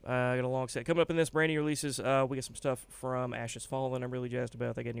set here. I got a long set. Coming up in this, brand new releases, we got some stuff from Ashes Fallen I'm really jazzed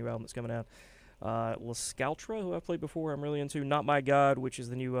about. They got a new album that's coming out. La Scaltra, who I've played before, I'm really into. Not My God, which is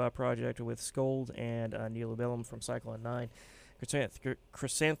the new project with Scold and Neil Bellum from Cyclone 9.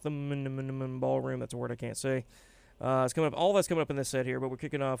 Chrysanthemum Ballroom, that's a word I can't say. It's coming up. All that's coming up in this set here, but we're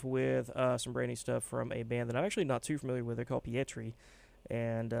kicking off with some brand new stuff from a band that I'm actually not too familiar with. They're called Pietri,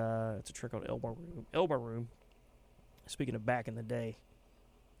 and it's a track called Elbow Room. Speaking of back in the day,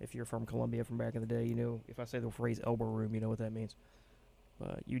 if you're from Columbia from back in the day, you know, if I say the phrase elbow room, you know what that means.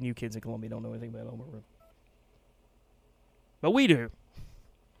 You new kids in Columbia don't know anything about elbow room. But we do.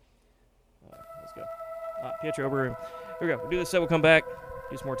 Let's go. Pietro Elbow Room. Here we go. We'll do this set. We'll come back.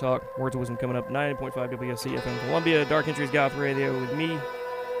 Do some more talk. Words of Wisdom coming up. 90.5 WFC FM Columbia. Dark Entries Goth Radio with me.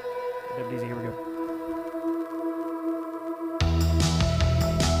 WDZ. Here we go.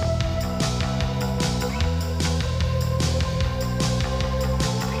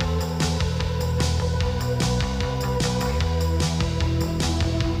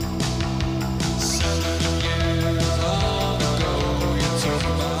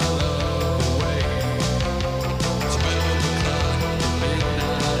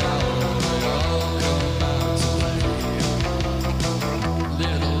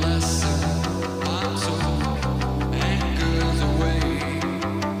 Little lesson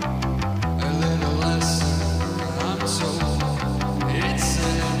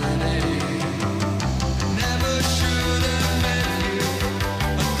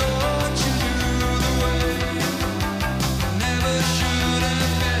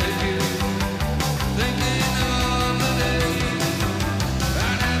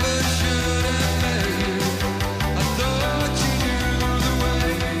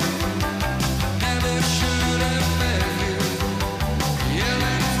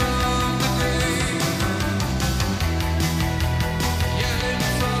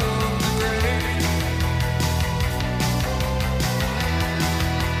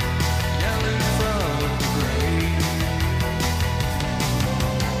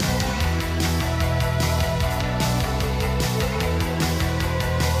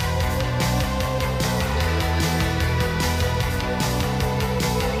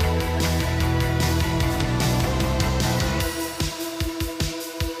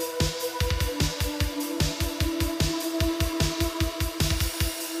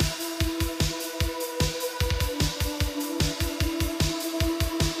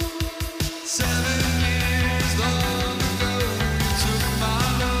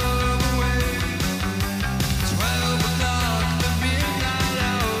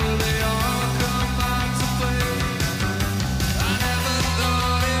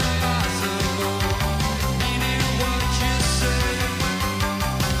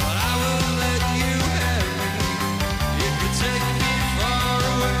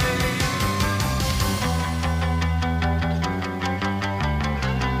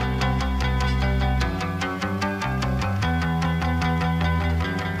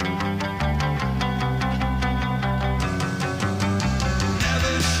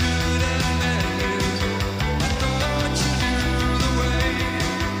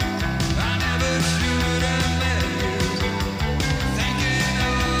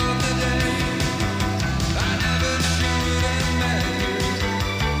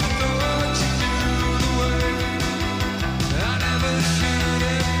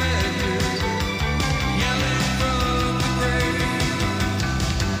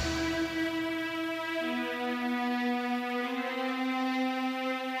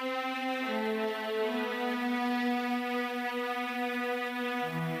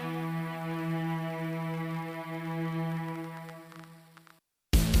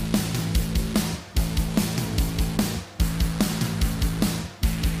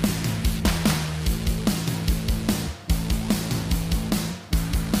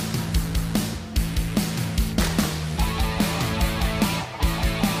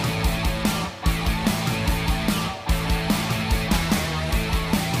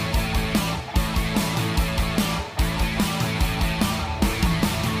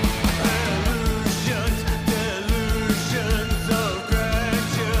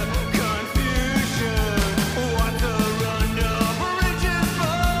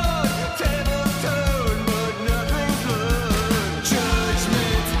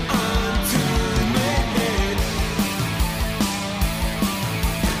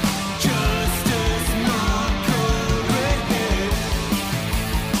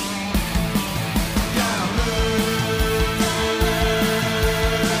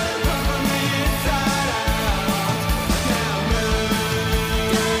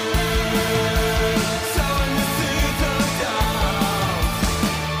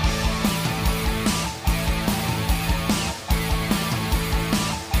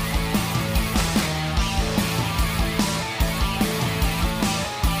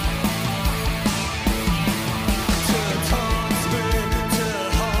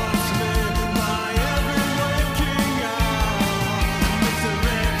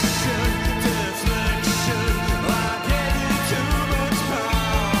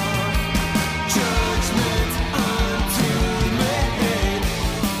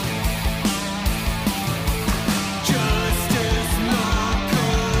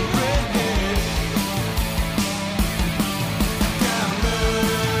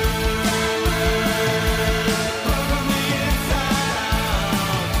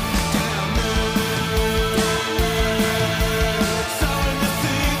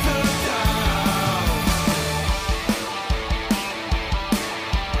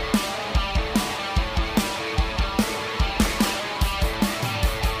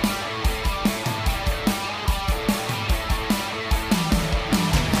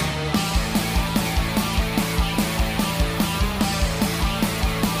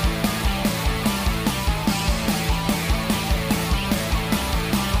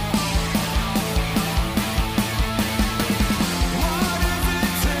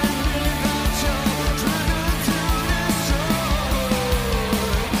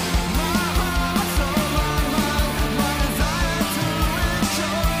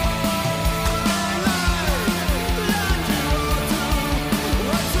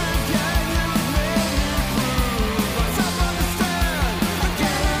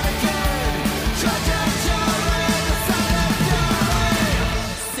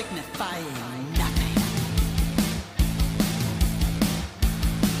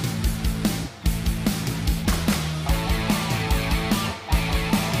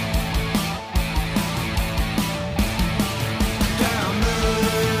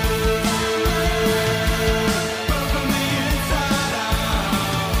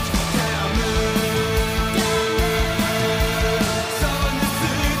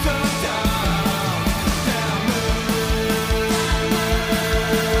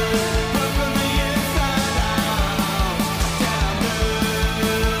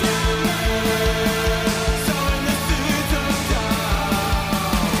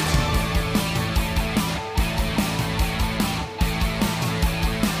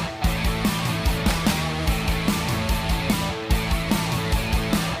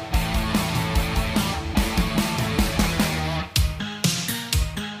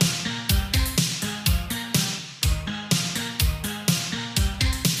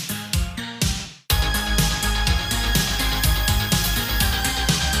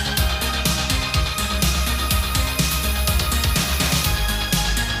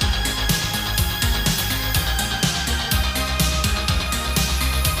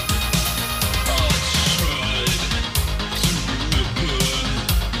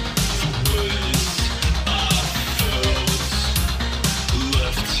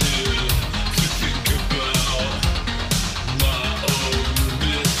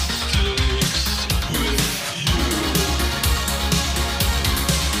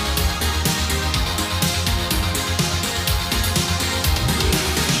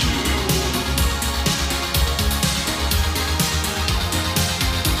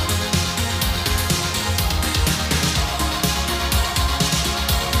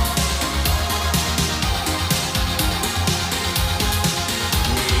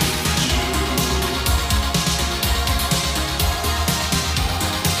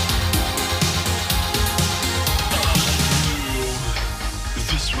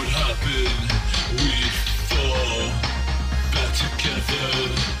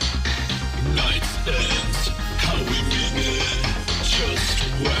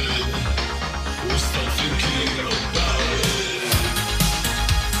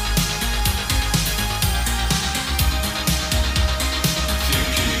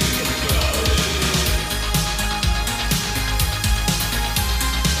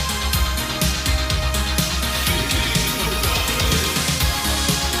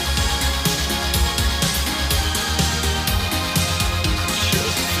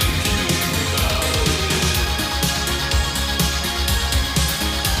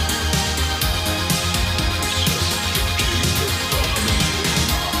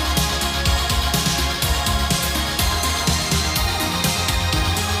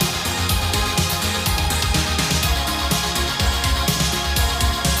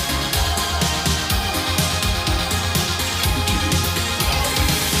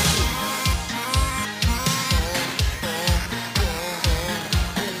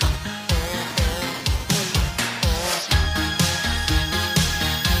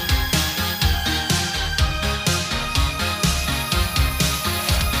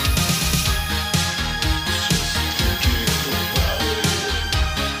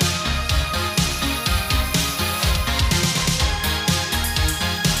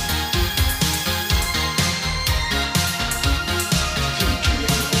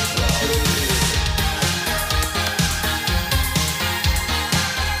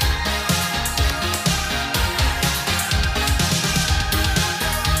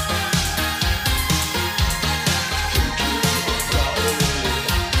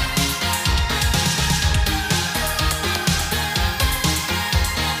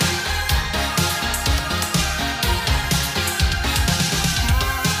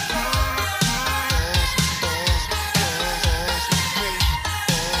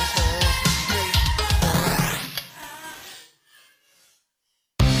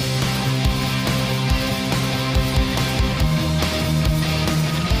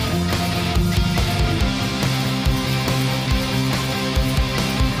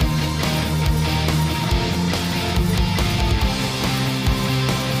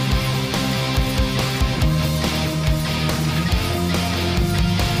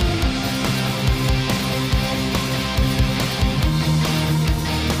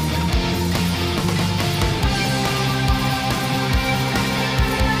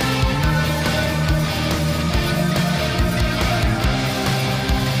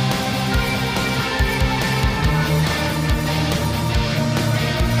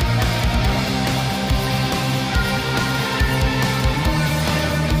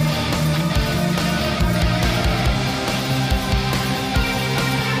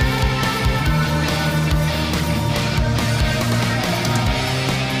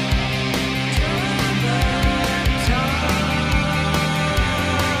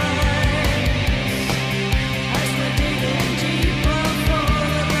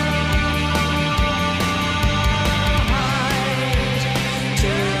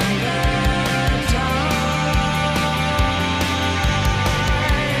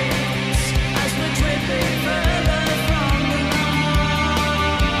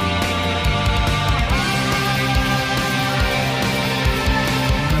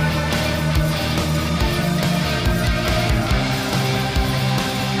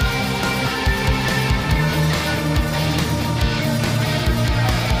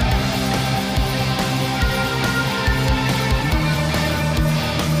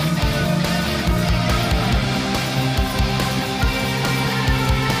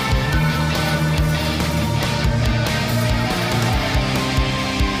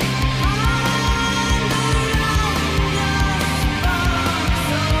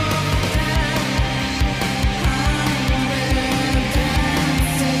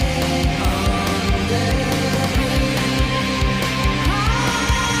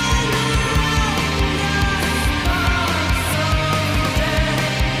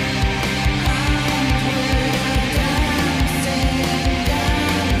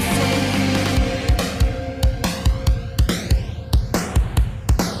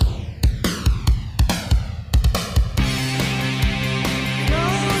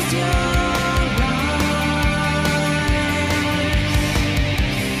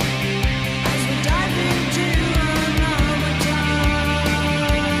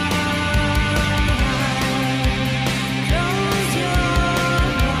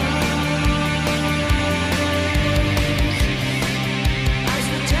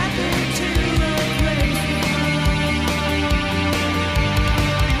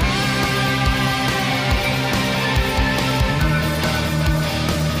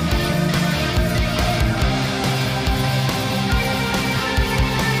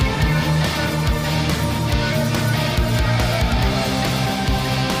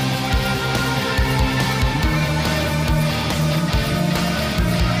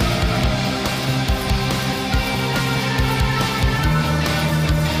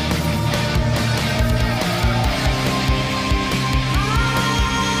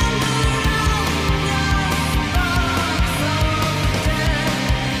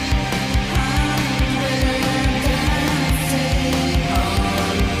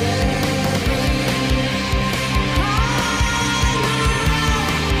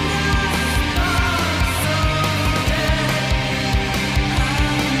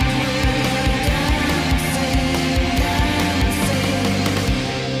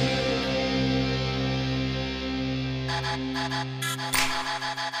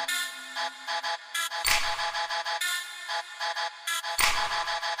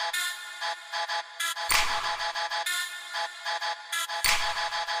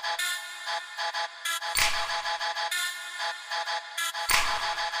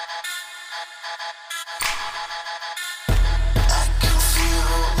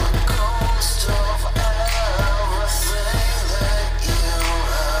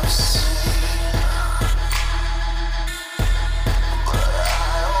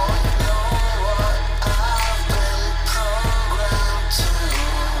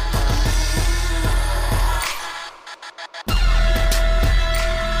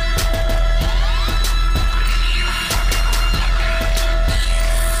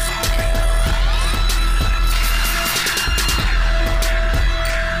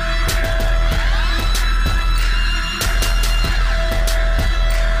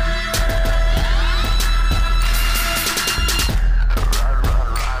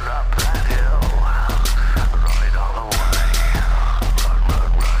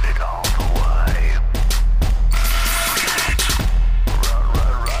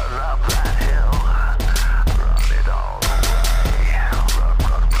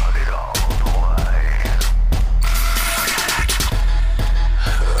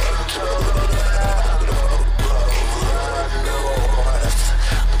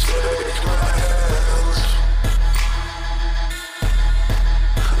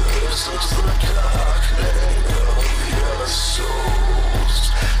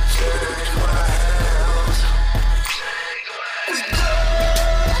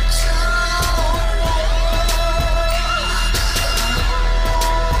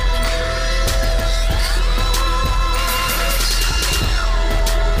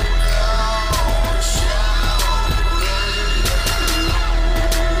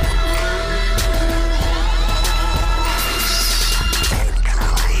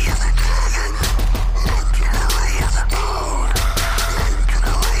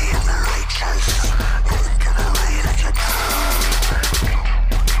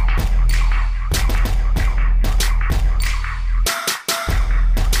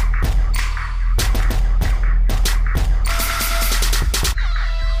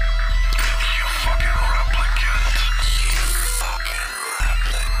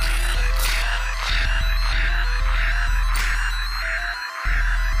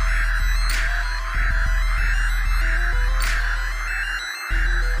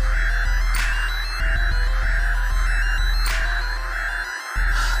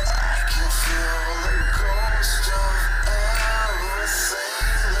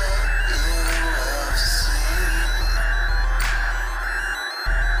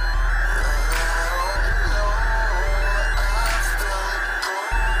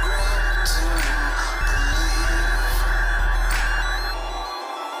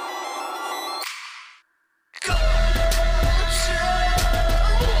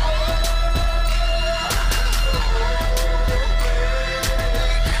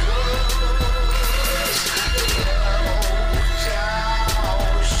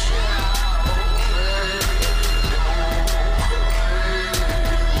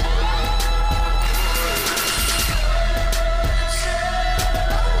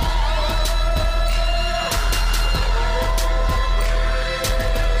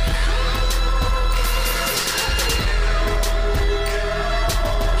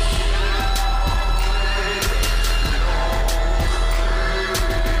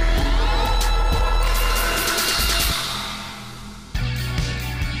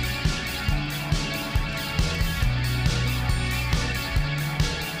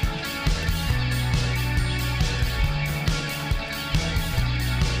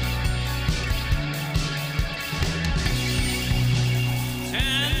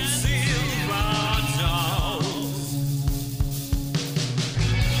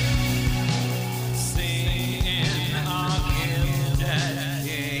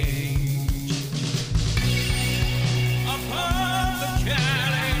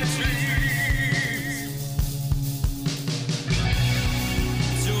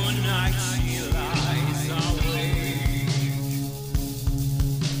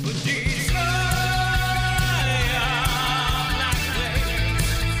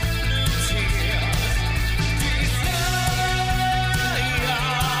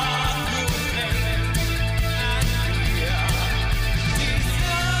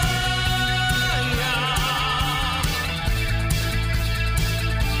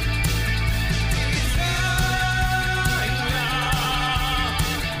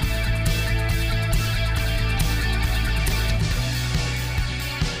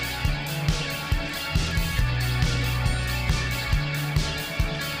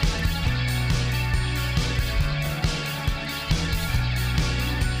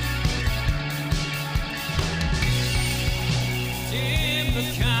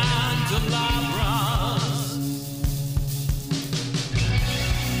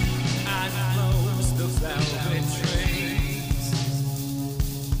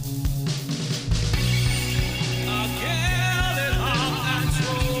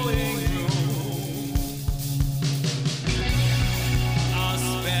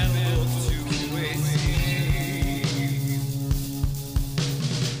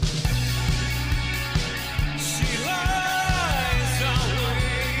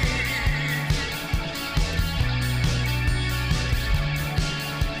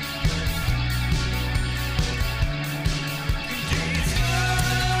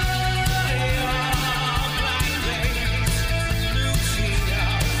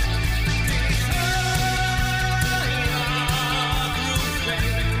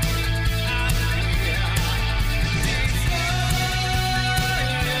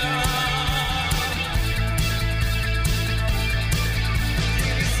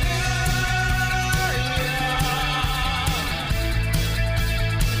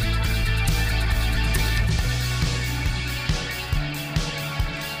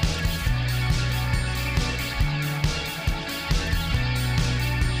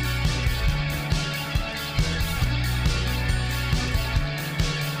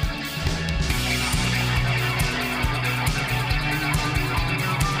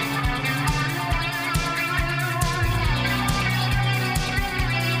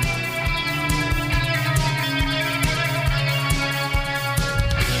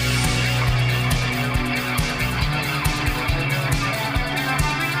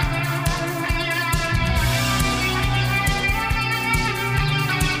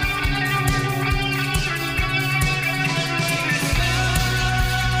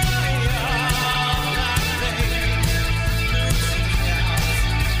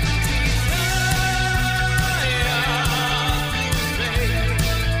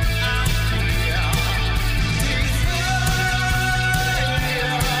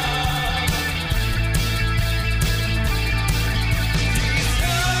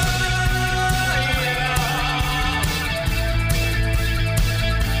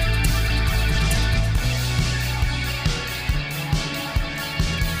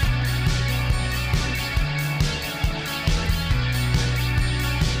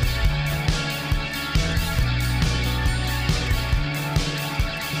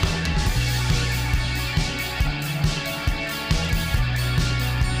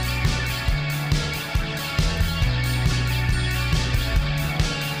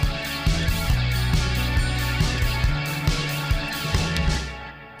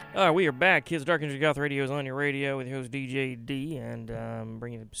We are back. Kids Dark Country Goth Radio is on your radio with your host DJ D, and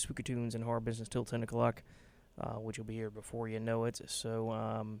bringing you spooky tunes and horror business till 10 o'clock, which will be here before you know it.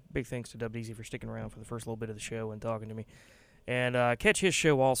 So big thanks to Dub Deezy for sticking around for the first little bit of the show and talking to me. And catch his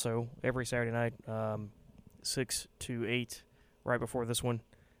show also every Saturday night, 6 to 8, right before this one,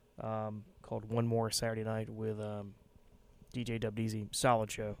 called One More Saturday Night with DJ Dub Deezy.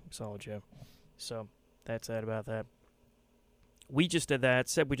 Solid show. So that's that about that. We just did that.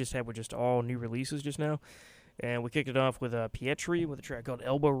 Said we just had with just all new releases just now. And we kicked it off with Pietri with a track called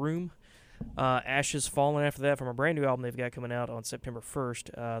Elbow Room. Ashes Fallen after that from a brand new album they've got coming out on September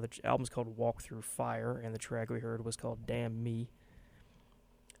 1st. The album's called Walk Through Fire, and the track we heard was called Damn Me.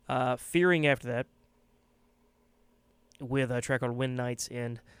 Fearing after that with a track called When Nights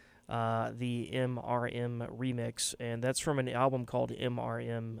End, the MRM remix, and that's from an album called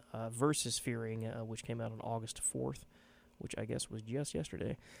MRM versus Fearing, which came out on August 4th. Which I guess was just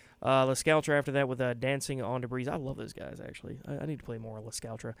yesterday. La Scaltra after that with Dancing on Debris. I love those guys, actually. I need to play more La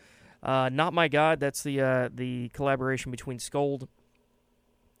Scaltra. Not My God, that's the collaboration between Scold,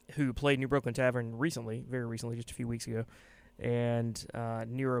 who played New Brooklyn Tavern recently, very recently, just a few weeks ago, and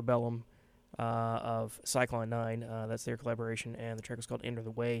Nero Bellum of Cyclone 9. That's their collaboration, and the track was called Enter the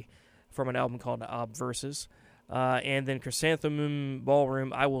Way from an album called Obversus. And then Chrysanthemum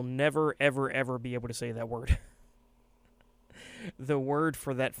Ballroom. I will never, ever, ever be able to say that word. The word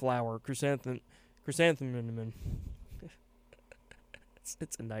for that flower, chrysanthemum. It's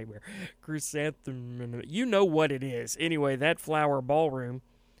a nightmare. Chrysanthemum. You know what it is. Anyway, that flower ballroom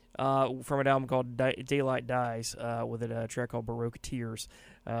from an album called Daylight Dies with a track called Baroque Tears.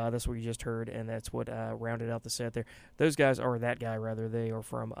 That's what you just heard, and that's what rounded out the set there. Those guys, or that guy rather, they are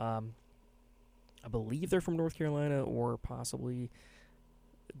from, I believe they're from North Carolina or possibly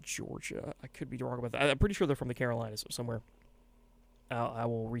Georgia. I could be wrong about that. I'm pretty sure they're from the Carolinas somewhere. I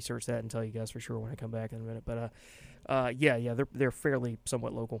will research that and tell you guys for sure when I come back in a minute. But yeah, they're fairly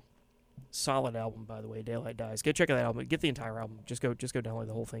somewhat local. Solid album, by the way. Daylight Dies. Go check out that album. Get the entire album. Just go download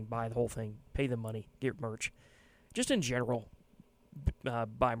the whole thing. Buy the whole thing. Pay them money. Get merch. Just in general,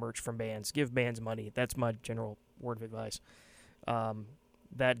 buy merch from bands. Give bands money. That's my general word of advice.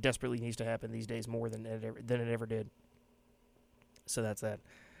 That desperately needs to happen these days more than it ever did. So that's that.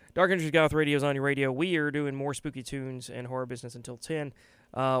 Dark Country Goth Radio is on your radio. We are doing more spooky tunes and horror business until 10.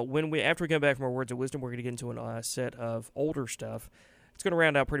 After we come back from our Words of Wisdom, we're going to get into a set of older stuff. It's going to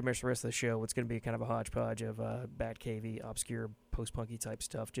round out pretty much the rest of the show. It's going to be kind of a hodgepodge of Batcavey, obscure, post-punky type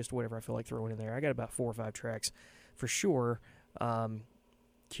stuff, just whatever I feel like throwing in there. I got about 4 or 5 tracks for sure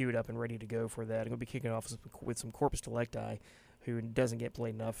queued up and ready to go for that. I'm going to be kicking off with some Corpus Delicti, who doesn't get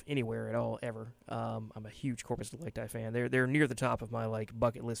played enough anywhere at all, ever. I'm a huge Corpus Delicti fan. They're near the top of my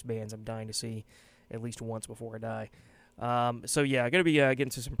bucket list bands I'm dying to see at least once before I die. So yeah, I'm going to be getting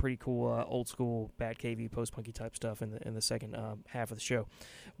to some pretty cool old school Batcavey, post-punky type stuff in the second half of the show.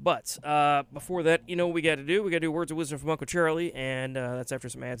 But before that, you know what we got to do? We got to do Words of Wisdom from Uncle Charlie, and that's after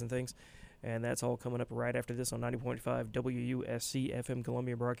some ads and things. And that's all coming up right after this on 90.5 WUSC FM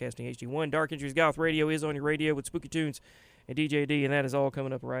Columbia Broadcasting HD1. Dark Entries Goth Radio is on your radio with spooky tunes and DJ D, and that is all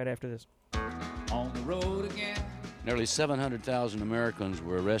coming up right after this. On the road again. Nearly 700,000 Americans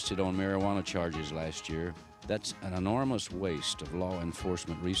were arrested on marijuana charges last year. That's an enormous waste of law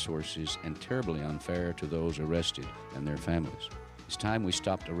enforcement resources and terribly unfair to those arrested and their families. It's time we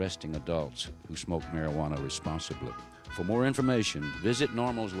stopped arresting adults who smoke marijuana responsibly. For more information, visit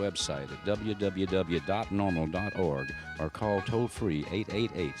NORML's website at www.normal.org or call toll-free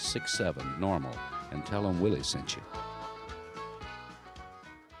 888-67-NORMAL and tell them Willie sent you.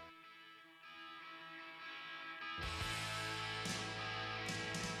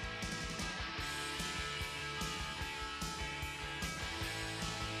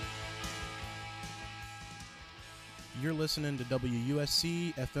 You're listening to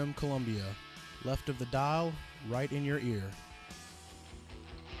WUSC FM Columbia. Left of the dial, right in your ear.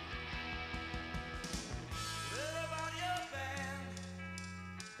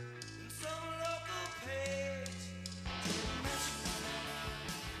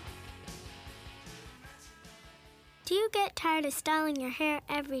 Do you get tired of styling your hair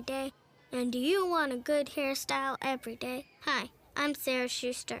every day? And do you want a good hairstyle every day? Hi, I'm Sarah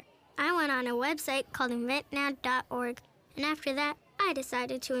Schuster. I went on a website called inventnow.org, and after that, I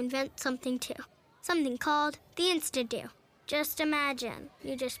decided to invent something too. Something called the Insta-Do. Just imagine,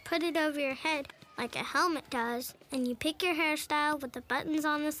 you just put it over your head like a helmet does, and you pick your hairstyle with the buttons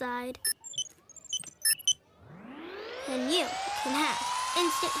on the side. And you can have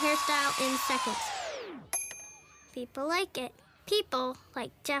instant hairstyle in seconds. People like it. People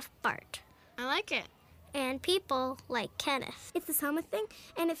like Jeff Bart. I like it. and people like Kenneth. It's this helmet thing,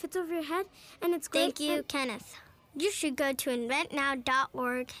 and it fits over your head, and it's great. Thank you, Kenneth. You should go to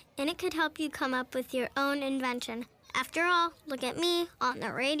inventnow.org, and it could help you come up with your own invention. After all, look at me on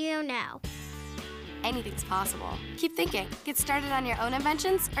the radio now. Anything's possible. Keep thinking. Get started on your own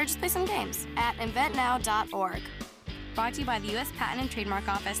inventions or just play some games at inventnow.org. Brought to you by the U.S. Patent and Trademark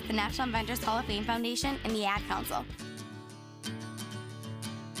Office, the National Inventors Hall of Fame Foundation, and the Ad Council.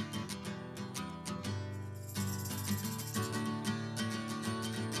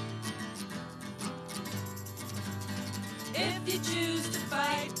 If you choose to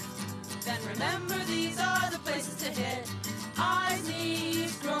fight, then remember these are the places to hit. Eyes,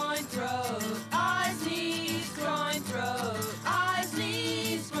 knees, groin, throat. Eyes, knees, groin, throat. Eyes,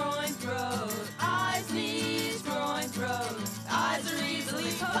 knees, groin, throat. Eyes, knees, groin, throat. Eyes are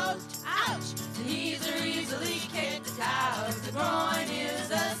easily poked. Ouch! The knees are easily kicked out. The groin is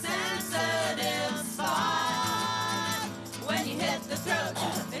a sensitive spot. When you hit the throat,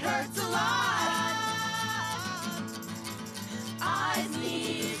 it hurts a lot. Eyes,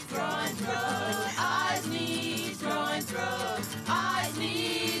 knees, groin, throat. Eyes, knees, groin, throat. Eyes,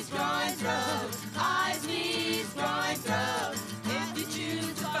 knees, groin, throat. Eyes, knees, groin, throat. If you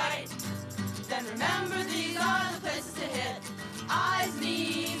choose to fight, then remember these are the places to hit. Eyes,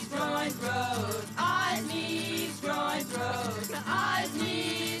 knees, groin, throat. Eyes, knees, groin, throat. Eyes,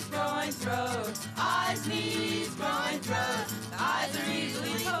 knees, groin, throat. Eyes, knees, groin, throat. The eyes are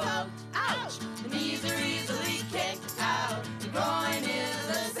easily poked. Ouch! The knees are easily kicked out. The groin is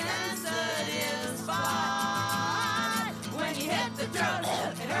a sensitive spot. When you hit the throat,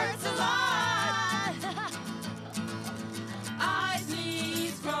 it hurts a lot. Eyes,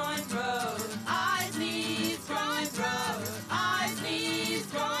 knees, groin, throat. Eyes, knees, groin, throat. Eyes, knees,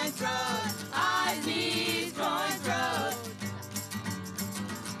 groin, throat. Eyes, knees, groin, throat.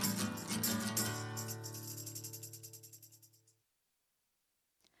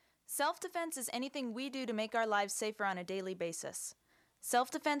 Self-defense is anything we do to make our lives safer on a daily basis.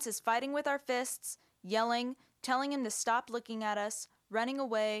 Self-defense is fighting with our fists, yelling, telling him to stop looking at us, running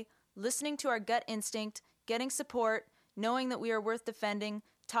away, listening to our gut instinct, getting support, knowing that we are worth defending,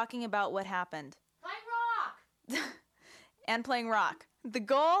 talking about what happened. Playing rock! And playing rock. The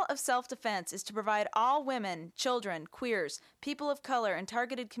goal of self-defense is to provide all women, children, queers, people of color, and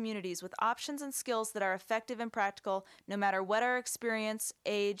targeted communities with options and skills that are effective and practical no matter what our experience,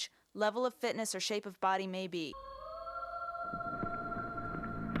 age, level of fitness, or shape of body may be.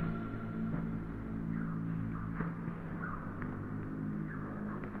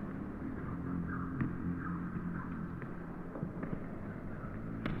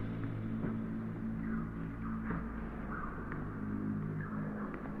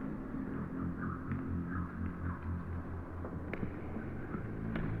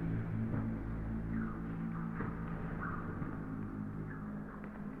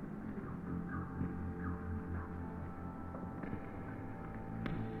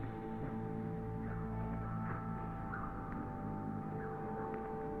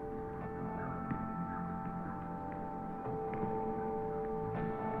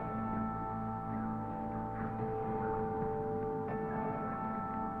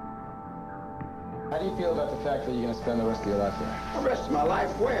 How do you feel about the fact that you're going to spend the rest of your life there? The rest of my life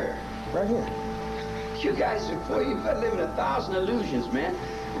where? Right here. You guys are full. You've been living 1,000 illusions, man.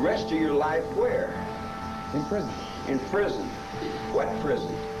 The rest of your life where? In prison. In prison? What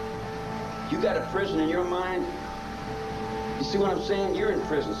prison? You got a prison in your mind? You see what I'm saying? You're in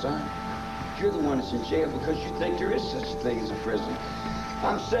prison, son. You're the one that's in jail because you think there is such a thing as a prison.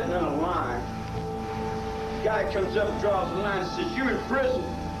 I'm sitting on a line. Guy comes up and draws a line and says, "You're in prison."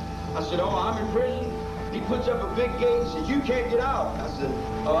 I said, "Oh, I'm in prison?" He puts up a big gate and says, "You can't get out." I said,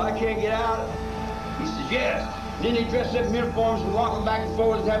 "Oh, I can't get out?" He says, "Yes." And then they dress up in uniforms and walk back and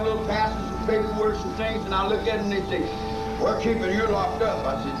forth and have little passes and paperwork and things. And I look at them and they say, "We're keeping you locked up."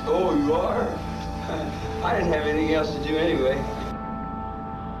 I said, "Oh, you are?" I didn't have anything else to do anyway.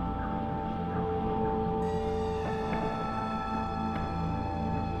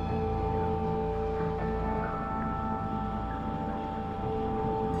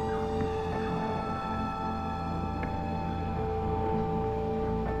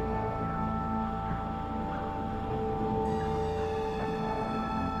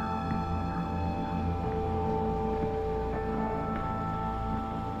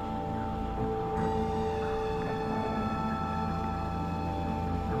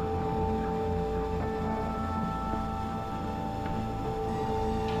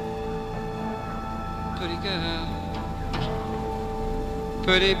 Pretty girl,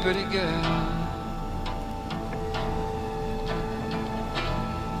 pretty, pretty girl.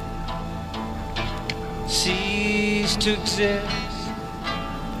 to exist.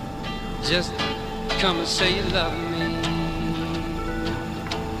 Just come and say you love me.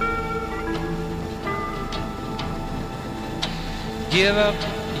 Give up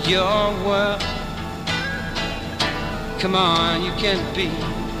your world. Come on, you can be.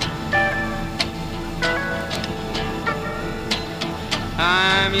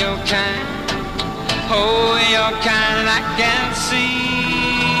 I'm your kind, oh, your kind I can see.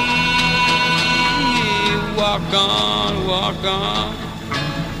 Walk on, walk on.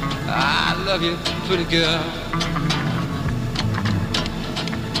 I love you, pretty girl.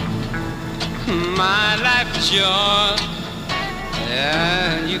 My life is yours,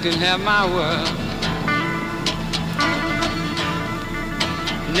 and you can have my world.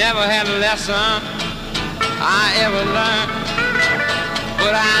 Never had a lesson I ever learned,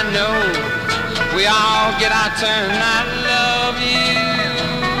 but I know we all get our turn. I love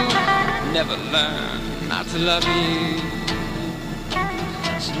you, never learn not to love you.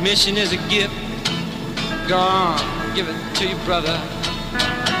 Submission is a gift. Go on, give it to your brother.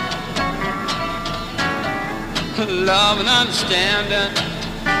 Love and understanding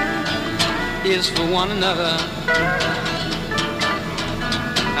is for one another.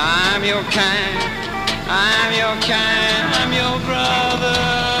 I'm your kind, I'm your kind, I'm your brother.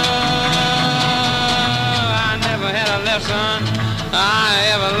 I never had a lesson I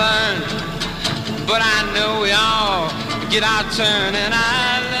ever learned, but I know we all get our turn, and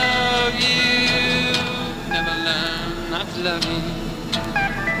I love you. Never learn not to love you.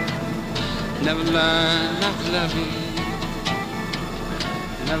 Never learn not to love you.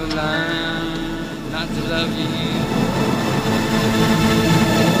 Never learn not to love you.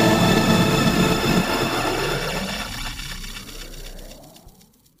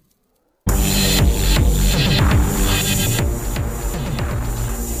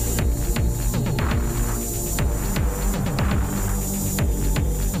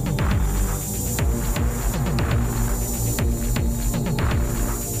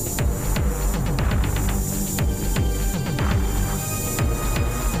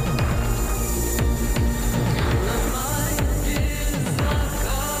 My mind is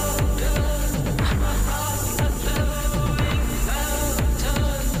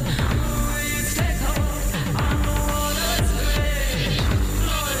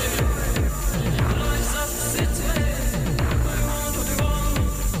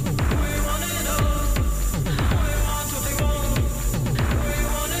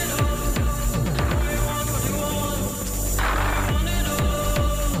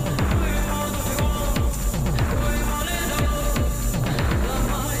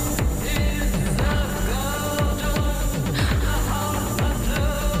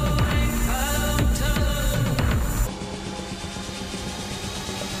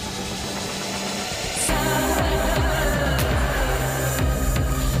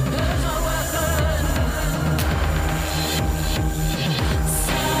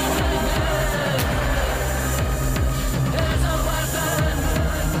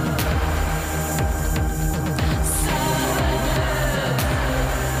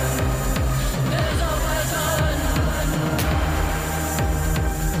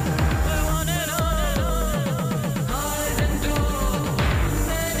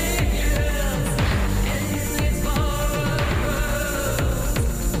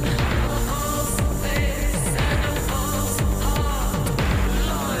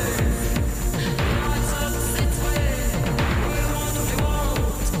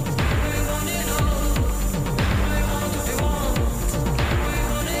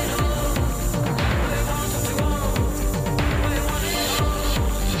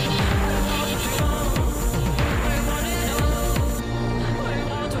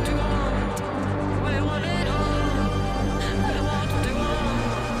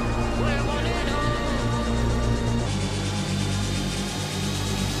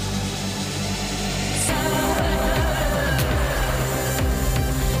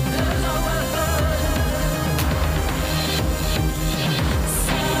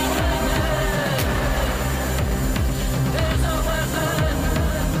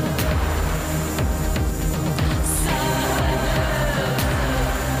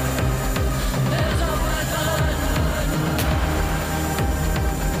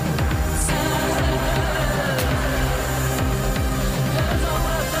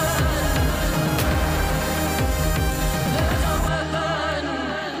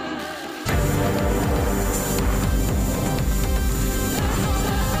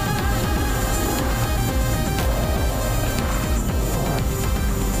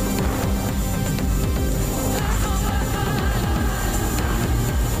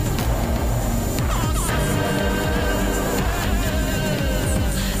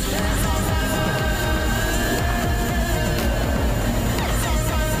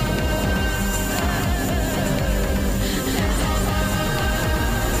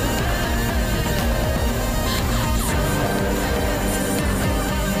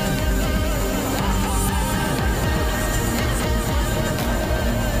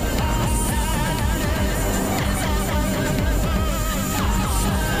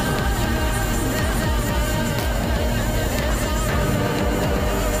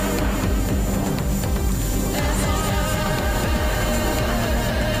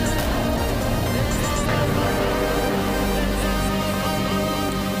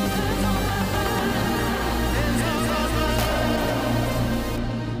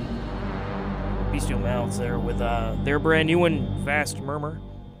their brand new one, Vast Murmur,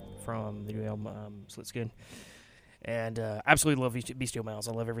 from the new album Slit Skin. And absolutely love Bestial Mounds.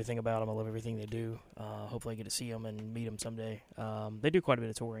 I love everything about them. I love everything they do. Hopefully I get to see them and meet them someday. They do quite a bit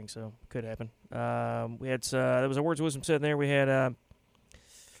of touring, so could happen. We had there was a Words of Wisdom set in there. We had a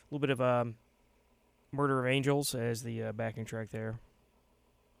little bit of Murder of Angels as the backing track there.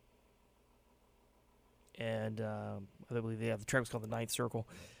 And I believe the track was called The Ninth Circle.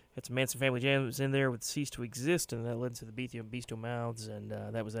 Had some Manson Family Jams in there with Cease to Exist, and that led to the Bestial Mouths, and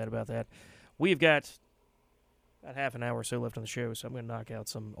that was that about that. We've got about half an hour or so left on the show, so I'm going to knock out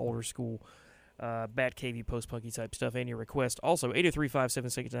some older school Bat Cavey post-punky type stuff and your request. Also,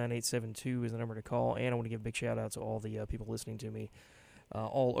 803-576-9872 is the number to call, and I want to give a big shout-out to all the people listening to me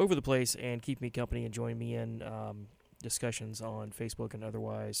all over the place and keep me company and join me in discussions on Facebook and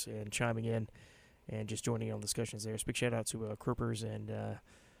otherwise, and chiming in and just joining in on discussions there. So big shout-out to Croopers and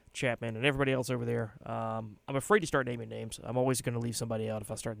Chapman and everybody else over there. I'm afraid to start naming names. I'm always going to leave somebody out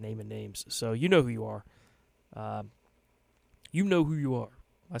if I start naming names, so you know who you are. You know who you are.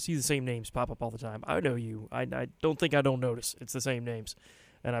 I see the same names pop up all the time. I know you. I don't think I don't notice. It's the same names,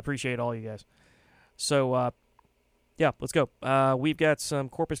 and I appreciate all you guys. So, yeah, let's go. We've got some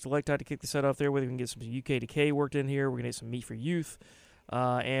Corpus Delecti to kick the set off there with. We can get some UK Decay worked in here. We're going to get some Meat for Youth,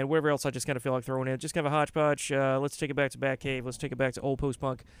 and whatever else I just kind of feel like throwing in. Just kind of a hodgepodge. Let's take it back to Batcave. Let's take it back to old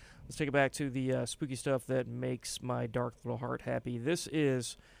post-punk. Let's take it back to the spooky stuff that makes my dark little heart happy. This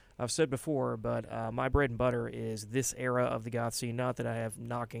is... I've said before, but my bread and butter is this era of the goth scene. Not that I have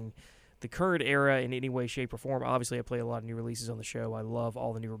knocking the current era in any way, shape, or form. Obviously, I play a lot of new releases on the show. I love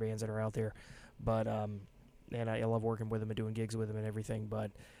all the newer bands that are out there, but and I love working with them and doing gigs with them and everything. But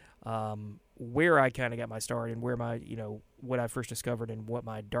where I kind of got my start and where my, what I first discovered and what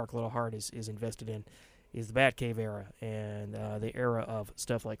my dark little heart is invested in is the Batcave era and the era of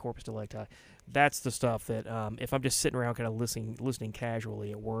stuff like Corpus Delecti. That's the stuff that if I'm just sitting around kind of listening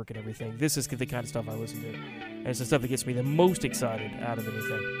casually at work and everything, this is the kind of stuff I listen to. And it's the stuff that gets me the most excited out of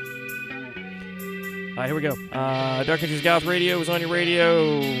anything. All right, here we go. Dark Angels Goth Radio is on your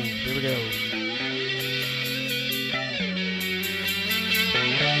radio. Here we go.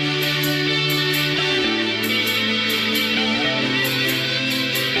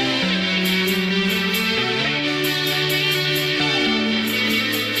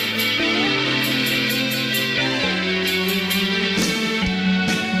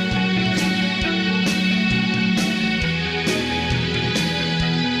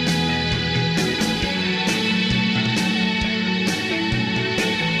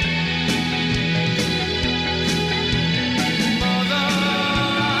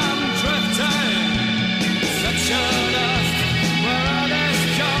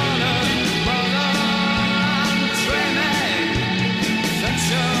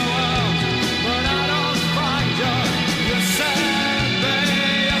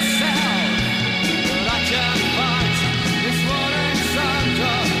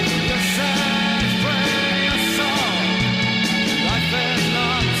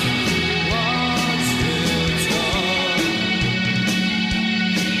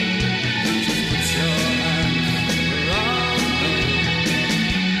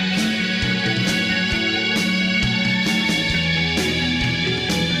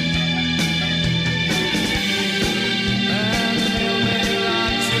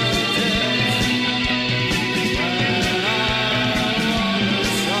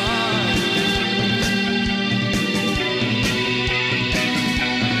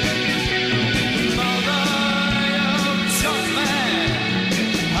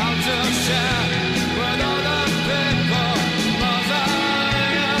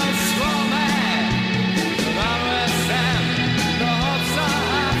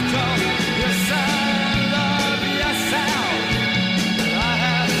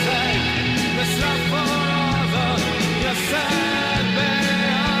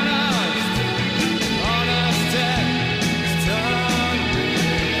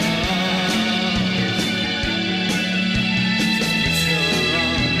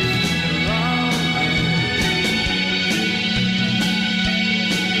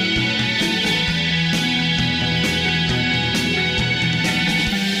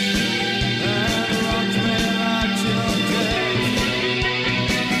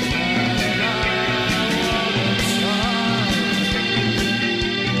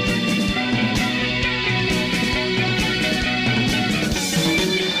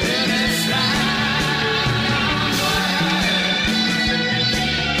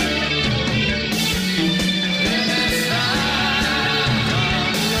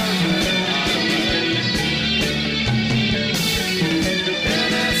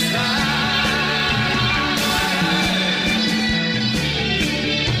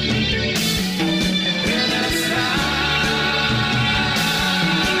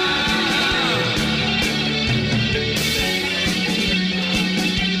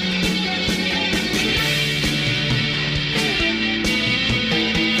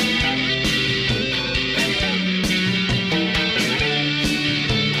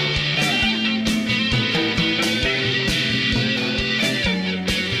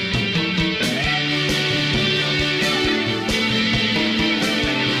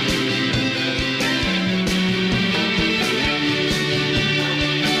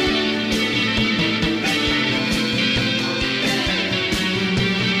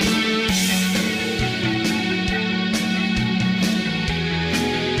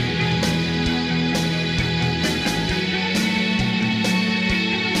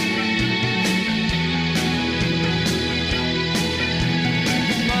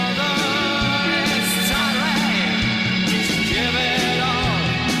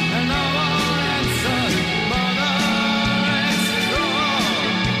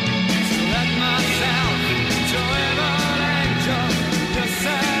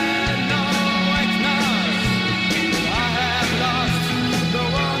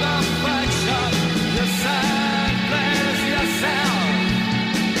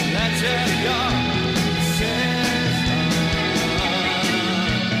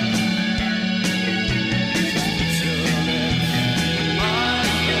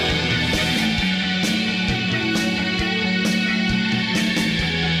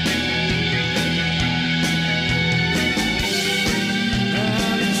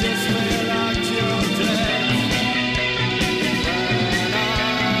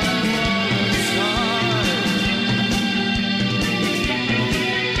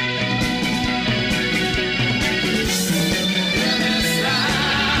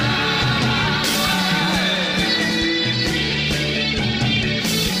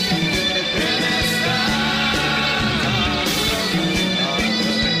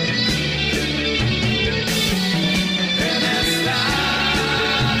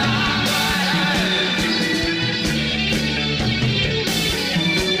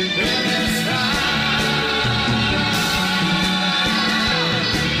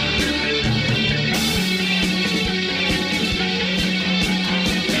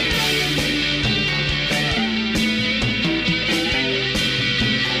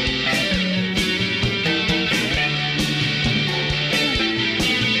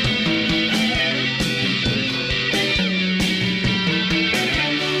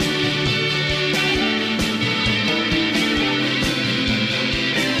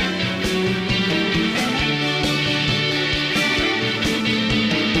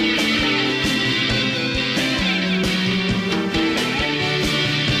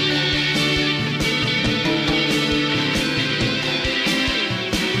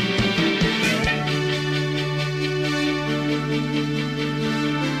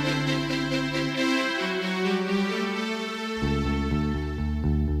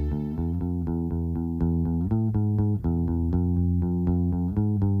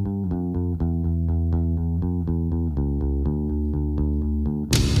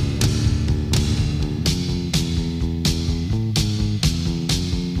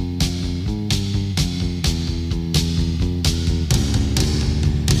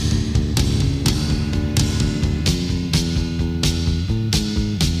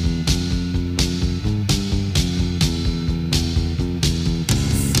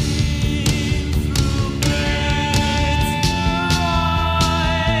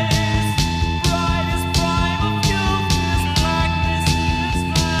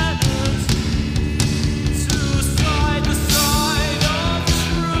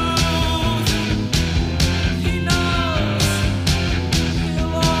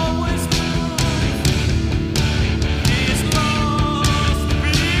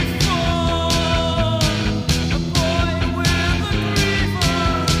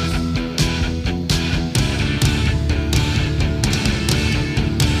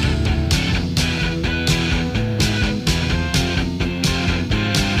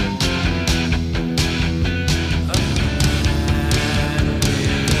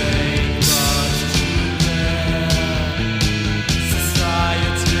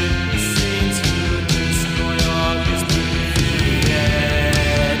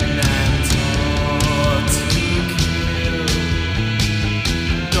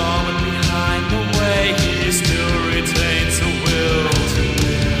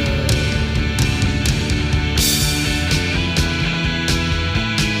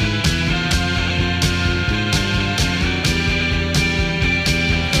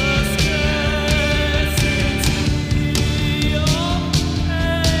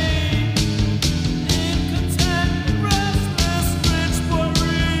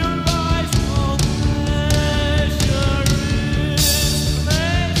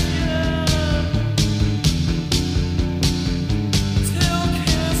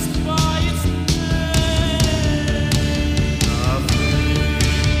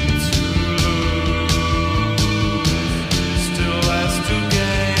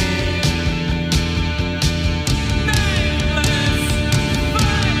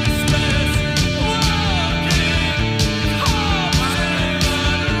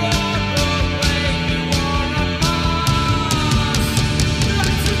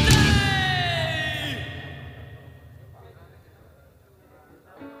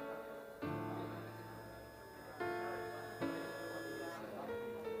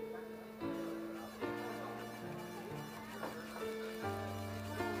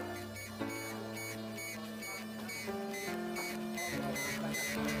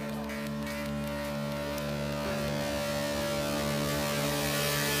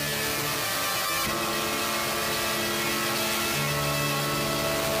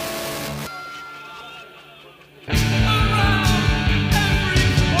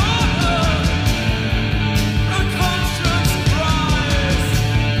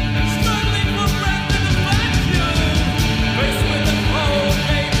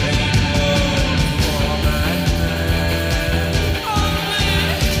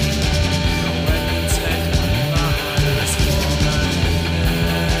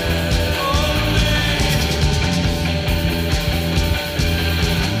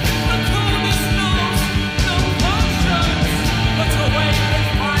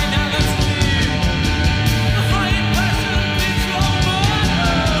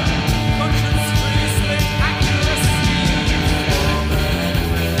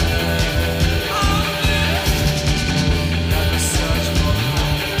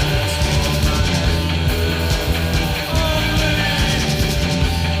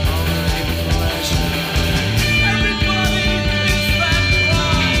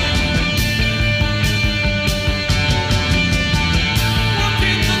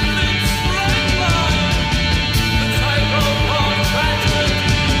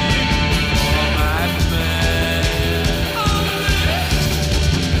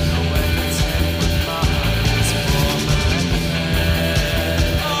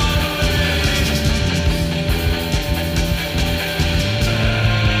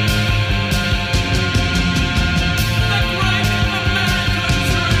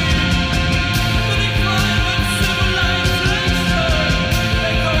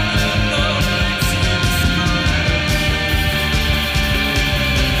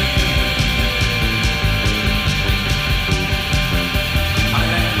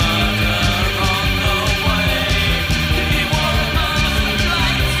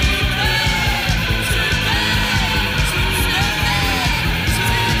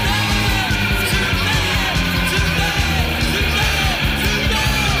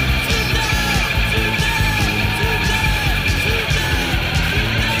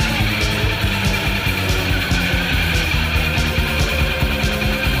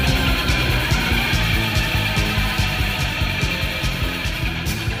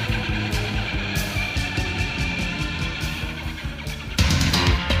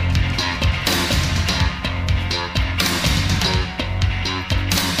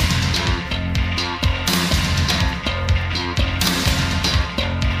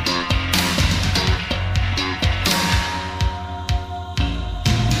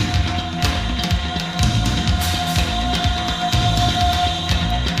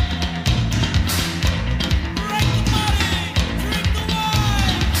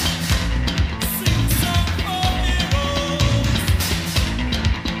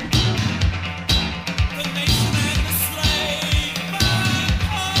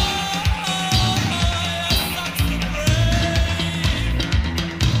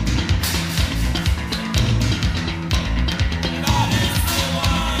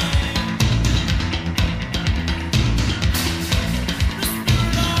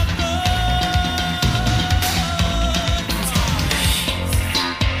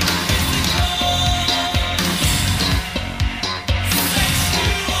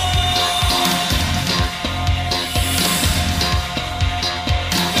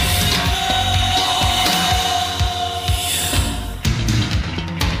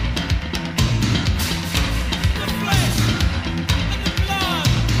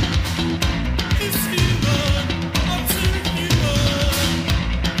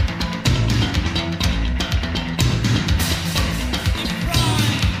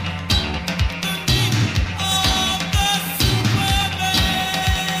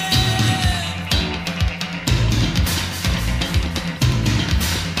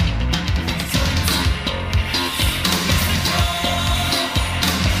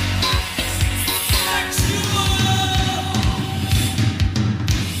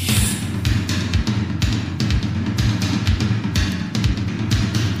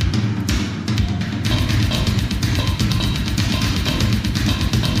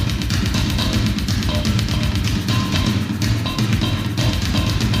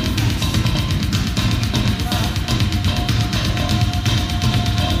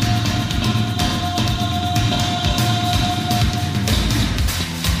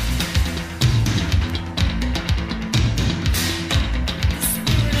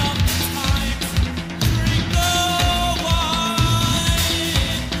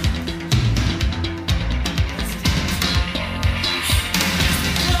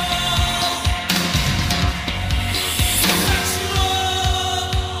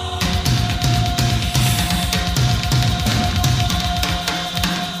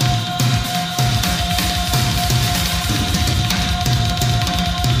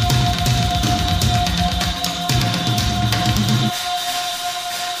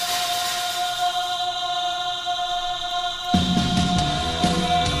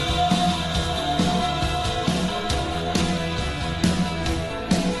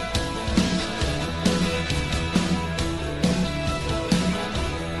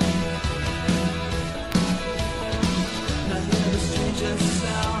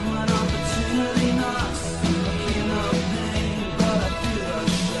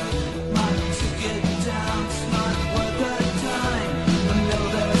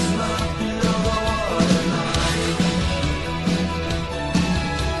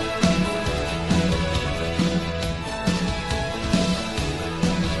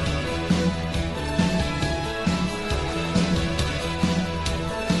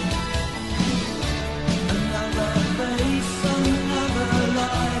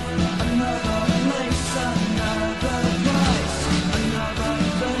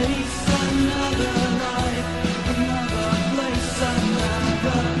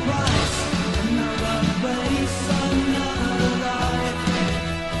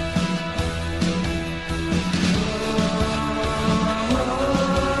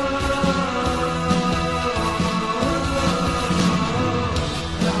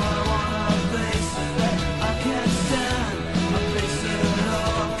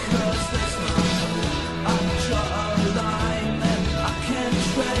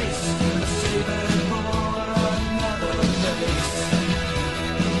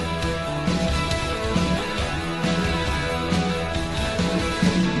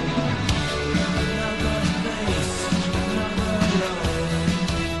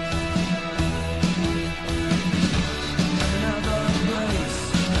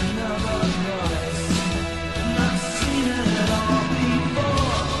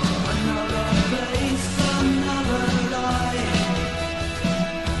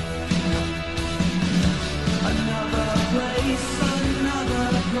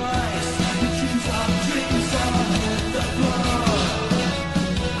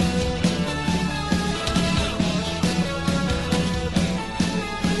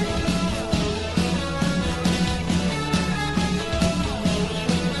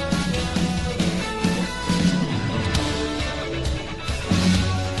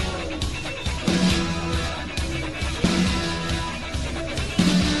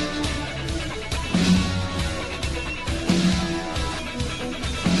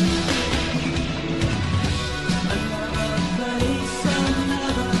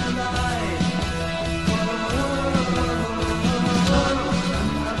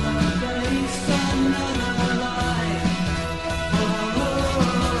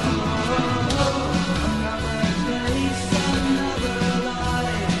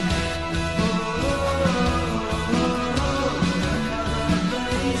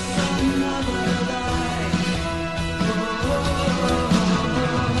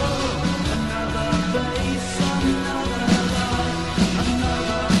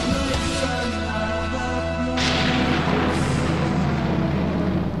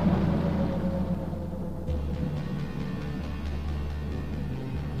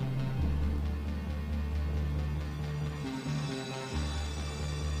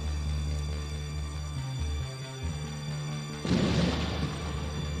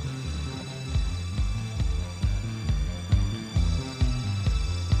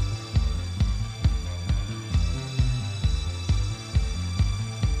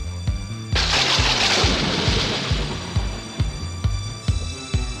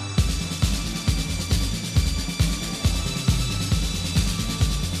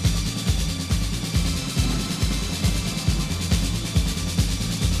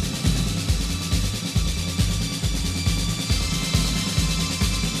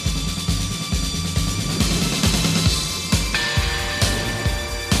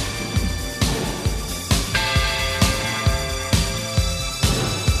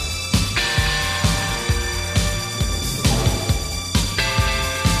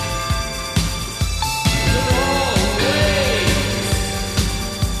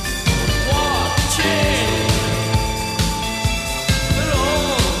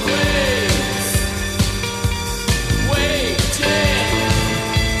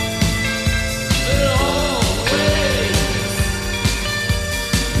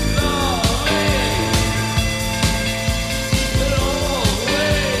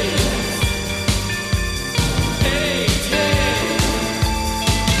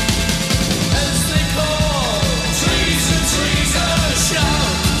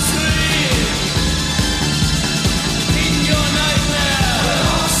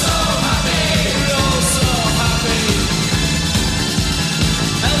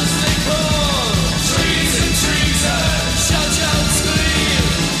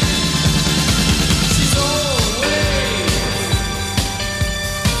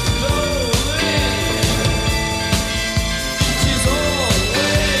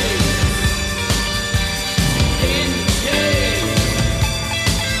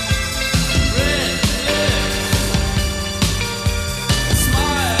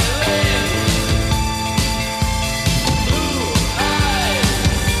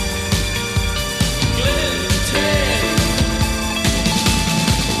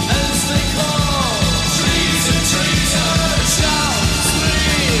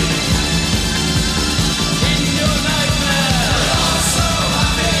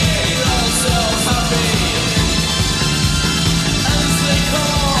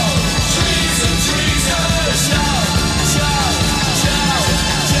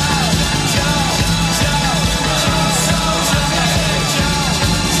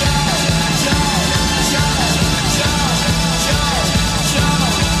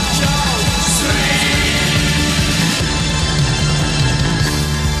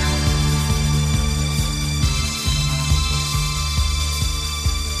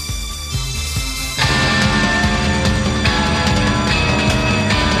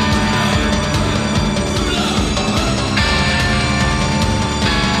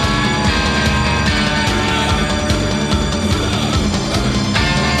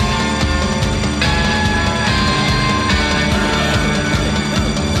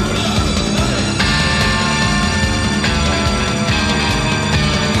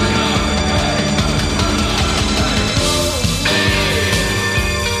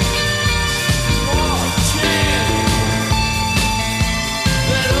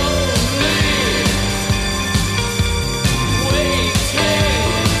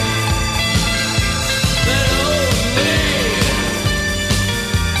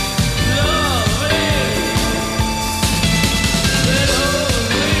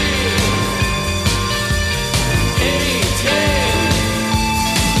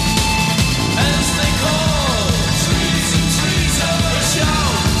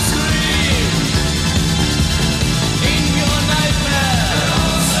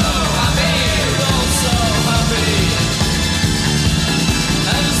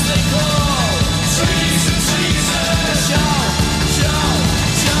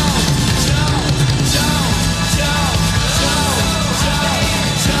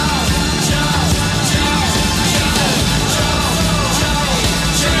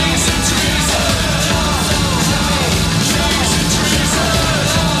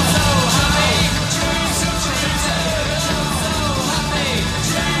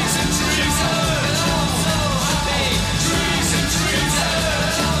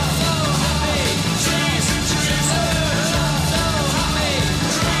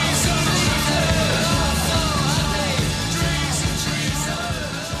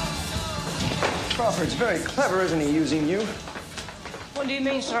 Crawford's very clever, isn't he, using you? What do you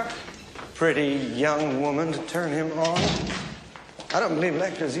mean, sir? Pretty young woman to turn him on. I don't believe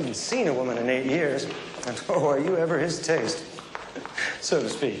Lecter's even seen a woman in 8 years. And oh, are you ever his taste, so to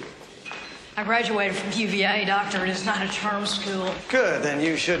speak. I graduated from UVA, Doctor. It is not a charm school. Good, then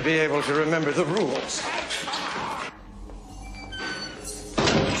you should be able to remember the rules.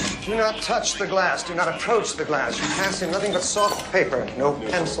 Do not touch the glass. Do not approach the glass. You pass him nothing but soft paper. No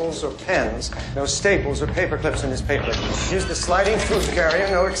pencils or pens. No staples or paper clips in his paper. Use the sliding fruit carrier,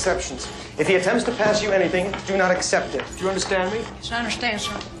 no exceptions. If he attempts to pass you anything, do not accept it. Do you understand me? Yes, I understand,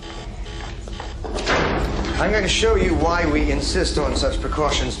 sir. I'm going to show you why we insist on such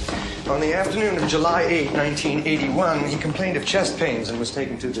precautions. On the afternoon of July 8, 1981, he complained of chest pains and was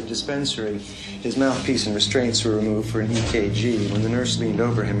taken to the dispensary. His mouthpiece and restraints were removed for an EKG. When the nurse leaned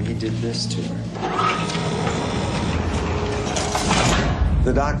over him, he did this to her.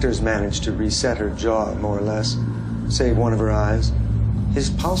 The doctors managed to reset her jaw, more or less, save one of her eyes. His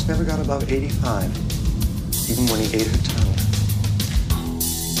pulse never got above 85, even when he ate her tongue.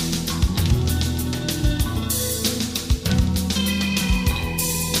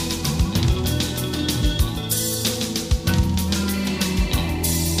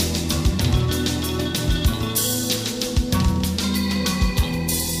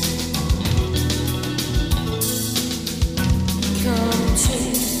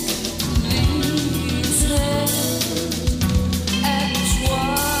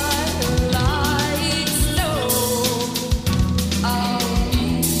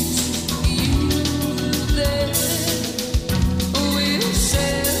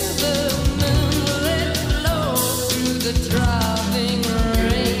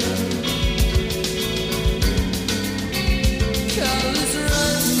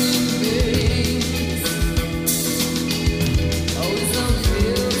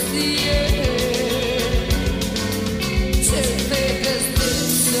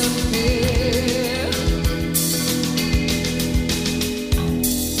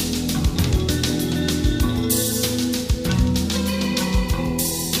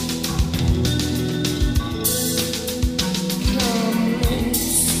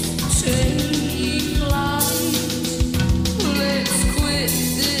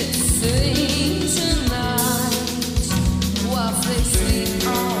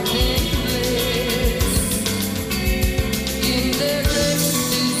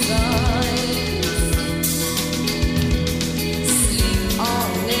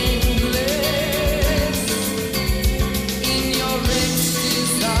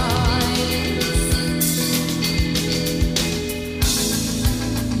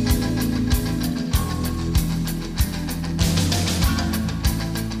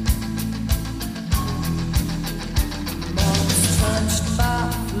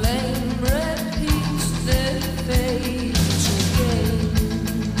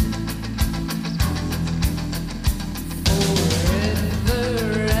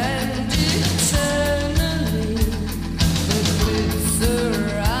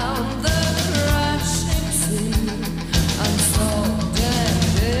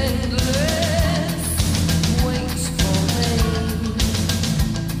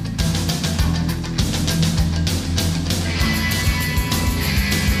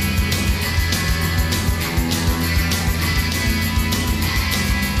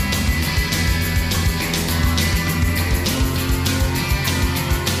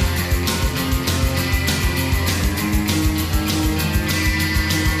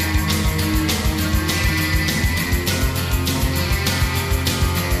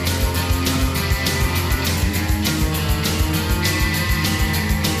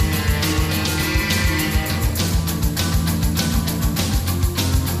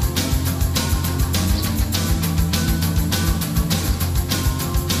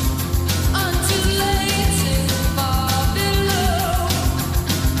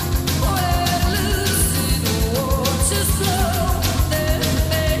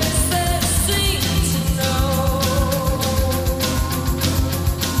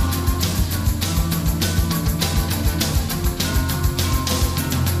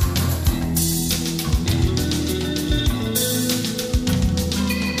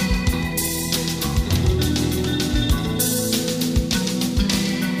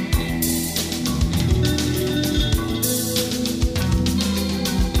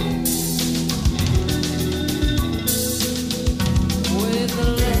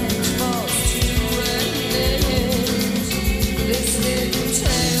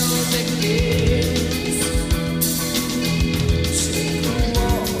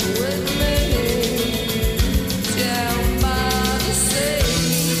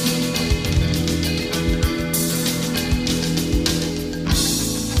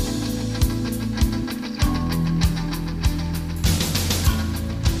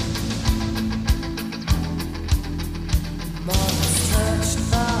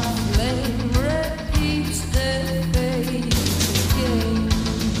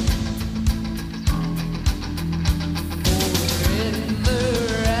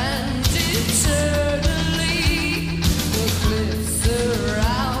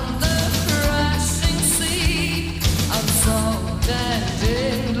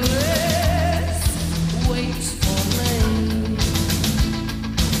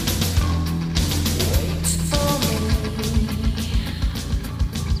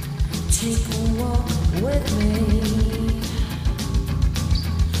 Take a walk with me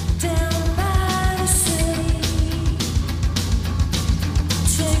down by the sea.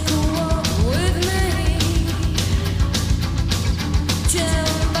 Take a walk with me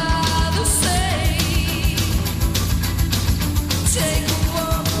down by the sea. Take a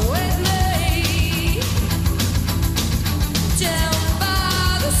walk with me down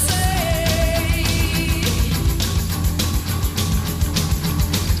by the sea.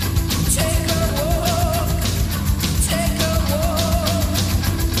 Take a walk, take a walk,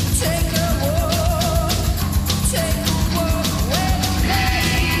 take a walk, take a walk with me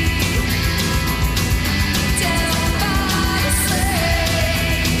down by the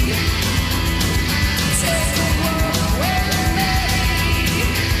sea. Take a walk with me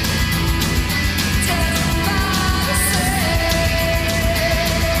down by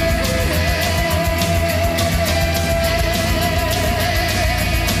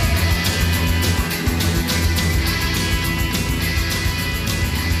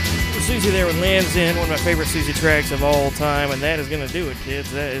the Susie there with Lands In, one of my favorite Susie tracks of all time, and that is going to do it, kids.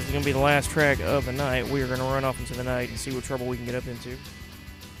 That is going to be the last track of the night. We are going to run off into the night and see what trouble we can get up into.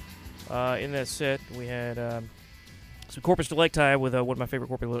 In that set, we had some Corpus Delicti with one of my favorite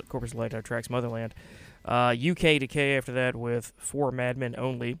Corpus Delicti tracks, Motherland. UK Decay after that with For Madmen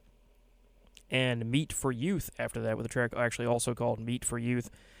Only. And Meat for Youth after that with a track actually also called Meat for Youth.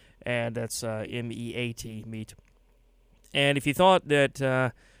 And that's M-E-A-T, Meat. And if you thought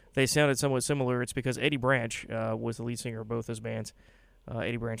that they sounded somewhat similar, it's because Eddie Branch was the lead singer of both those bands.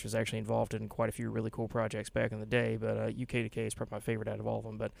 Eddie Branch was actually involved in quite a few really cool projects back in the day, but UK Decay is probably my favorite out of all of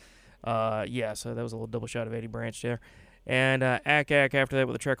them. But yeah, so that was a little double shot of Eddie Branch there. And Ack Ack after that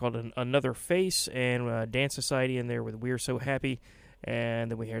with a track called Another Face, and Dance Society in there with We're So Happy.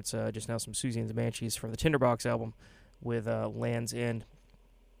 And then we heard just now some Susie and the Banshees from the Tinderbox album with Land's End.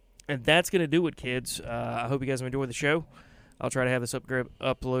 And that's going to do it, kids. I hope you guys have enjoyed the show. I'll try to have this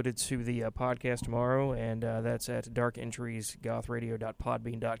uploaded to the podcast tomorrow, and that's at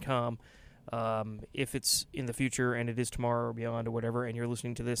darkentriesgothradio.podbean.com. If it's in the future, and it is tomorrow or beyond or whatever, and you're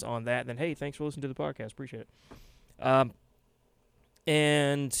listening to this on that, then hey, thanks for listening to the podcast. Appreciate it.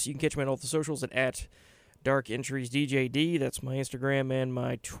 And you can catch me on all the socials at darkentriesdjd. That's my Instagram and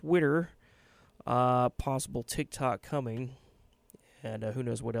my Twitter. Possible TikTok coming. And who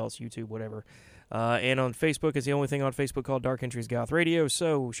knows what else, YouTube, whatever. And on Facebook, it's the only thing on Facebook called Dark Entries Goth Radio,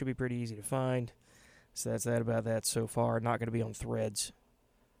 so should be pretty easy to find. So that's that about that so far. Not going to be on Threads,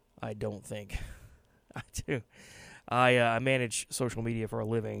 I don't think. I do. I manage social media for a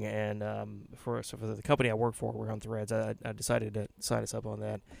living, and for the company I work for, we're on Threads. I decided to sign us up on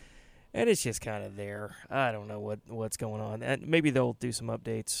that, and it's just kind of there. I don't know what's going on. And maybe they'll do some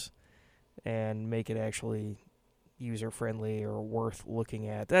updates and make it actually user-friendly or worth looking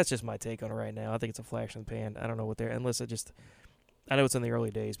at. That's just my take on it right now. I think it's a flash in the pan. I don't know what they're... Unless I know it's in the early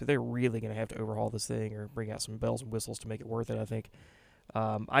days, but they're really going to have to overhaul this thing or bring out some bells and whistles to make it worth it, I think.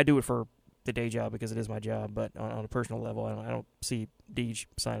 I do it for the day job because it is my job, but on a personal level, I don't see Deej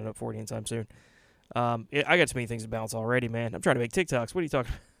signing up for it anytime soon. I got too many things to bounce already, man. I'm trying to make TikToks. What are you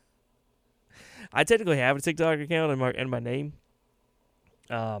talking about? I technically have a TikTok account in my name.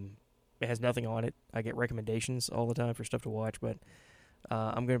 It has nothing on it. I get recommendations all the time for stuff to watch, but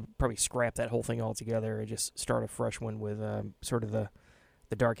I'm going to probably scrap that whole thing altogether and just start a fresh one with sort of the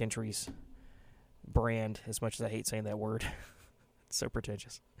Dark Entries brand, as much as I hate saying that word. It's so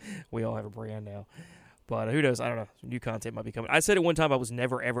pretentious. We all have a brand now. But who knows? I don't know. Some new content might be coming. I said at one time I was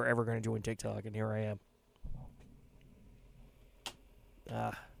never, ever, ever going to join TikTok, and here I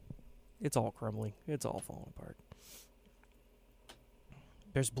am. It's all crumbling. It's all falling apart.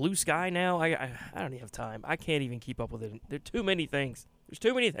 There's Blue Sky now. I don't even have time. I can't even keep up with it. There are too many things. There's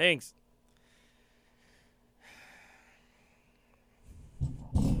too many things.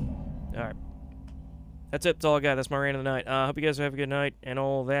 All right. That's it. That's all I got. That's my rant of the night. I hope you guys have a good night and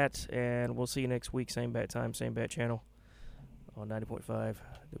all that. And we'll see you next week. Same bat time, same bat channel on 90.5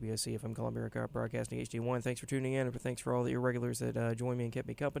 WSC FM Columbia Broadcasting HD1. Thanks for tuning in. And thanks for all the irregulars that joined me and kept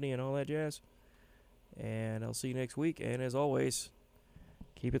me company and all that jazz. And I'll see you next week. And as always,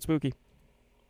 keep it spooky.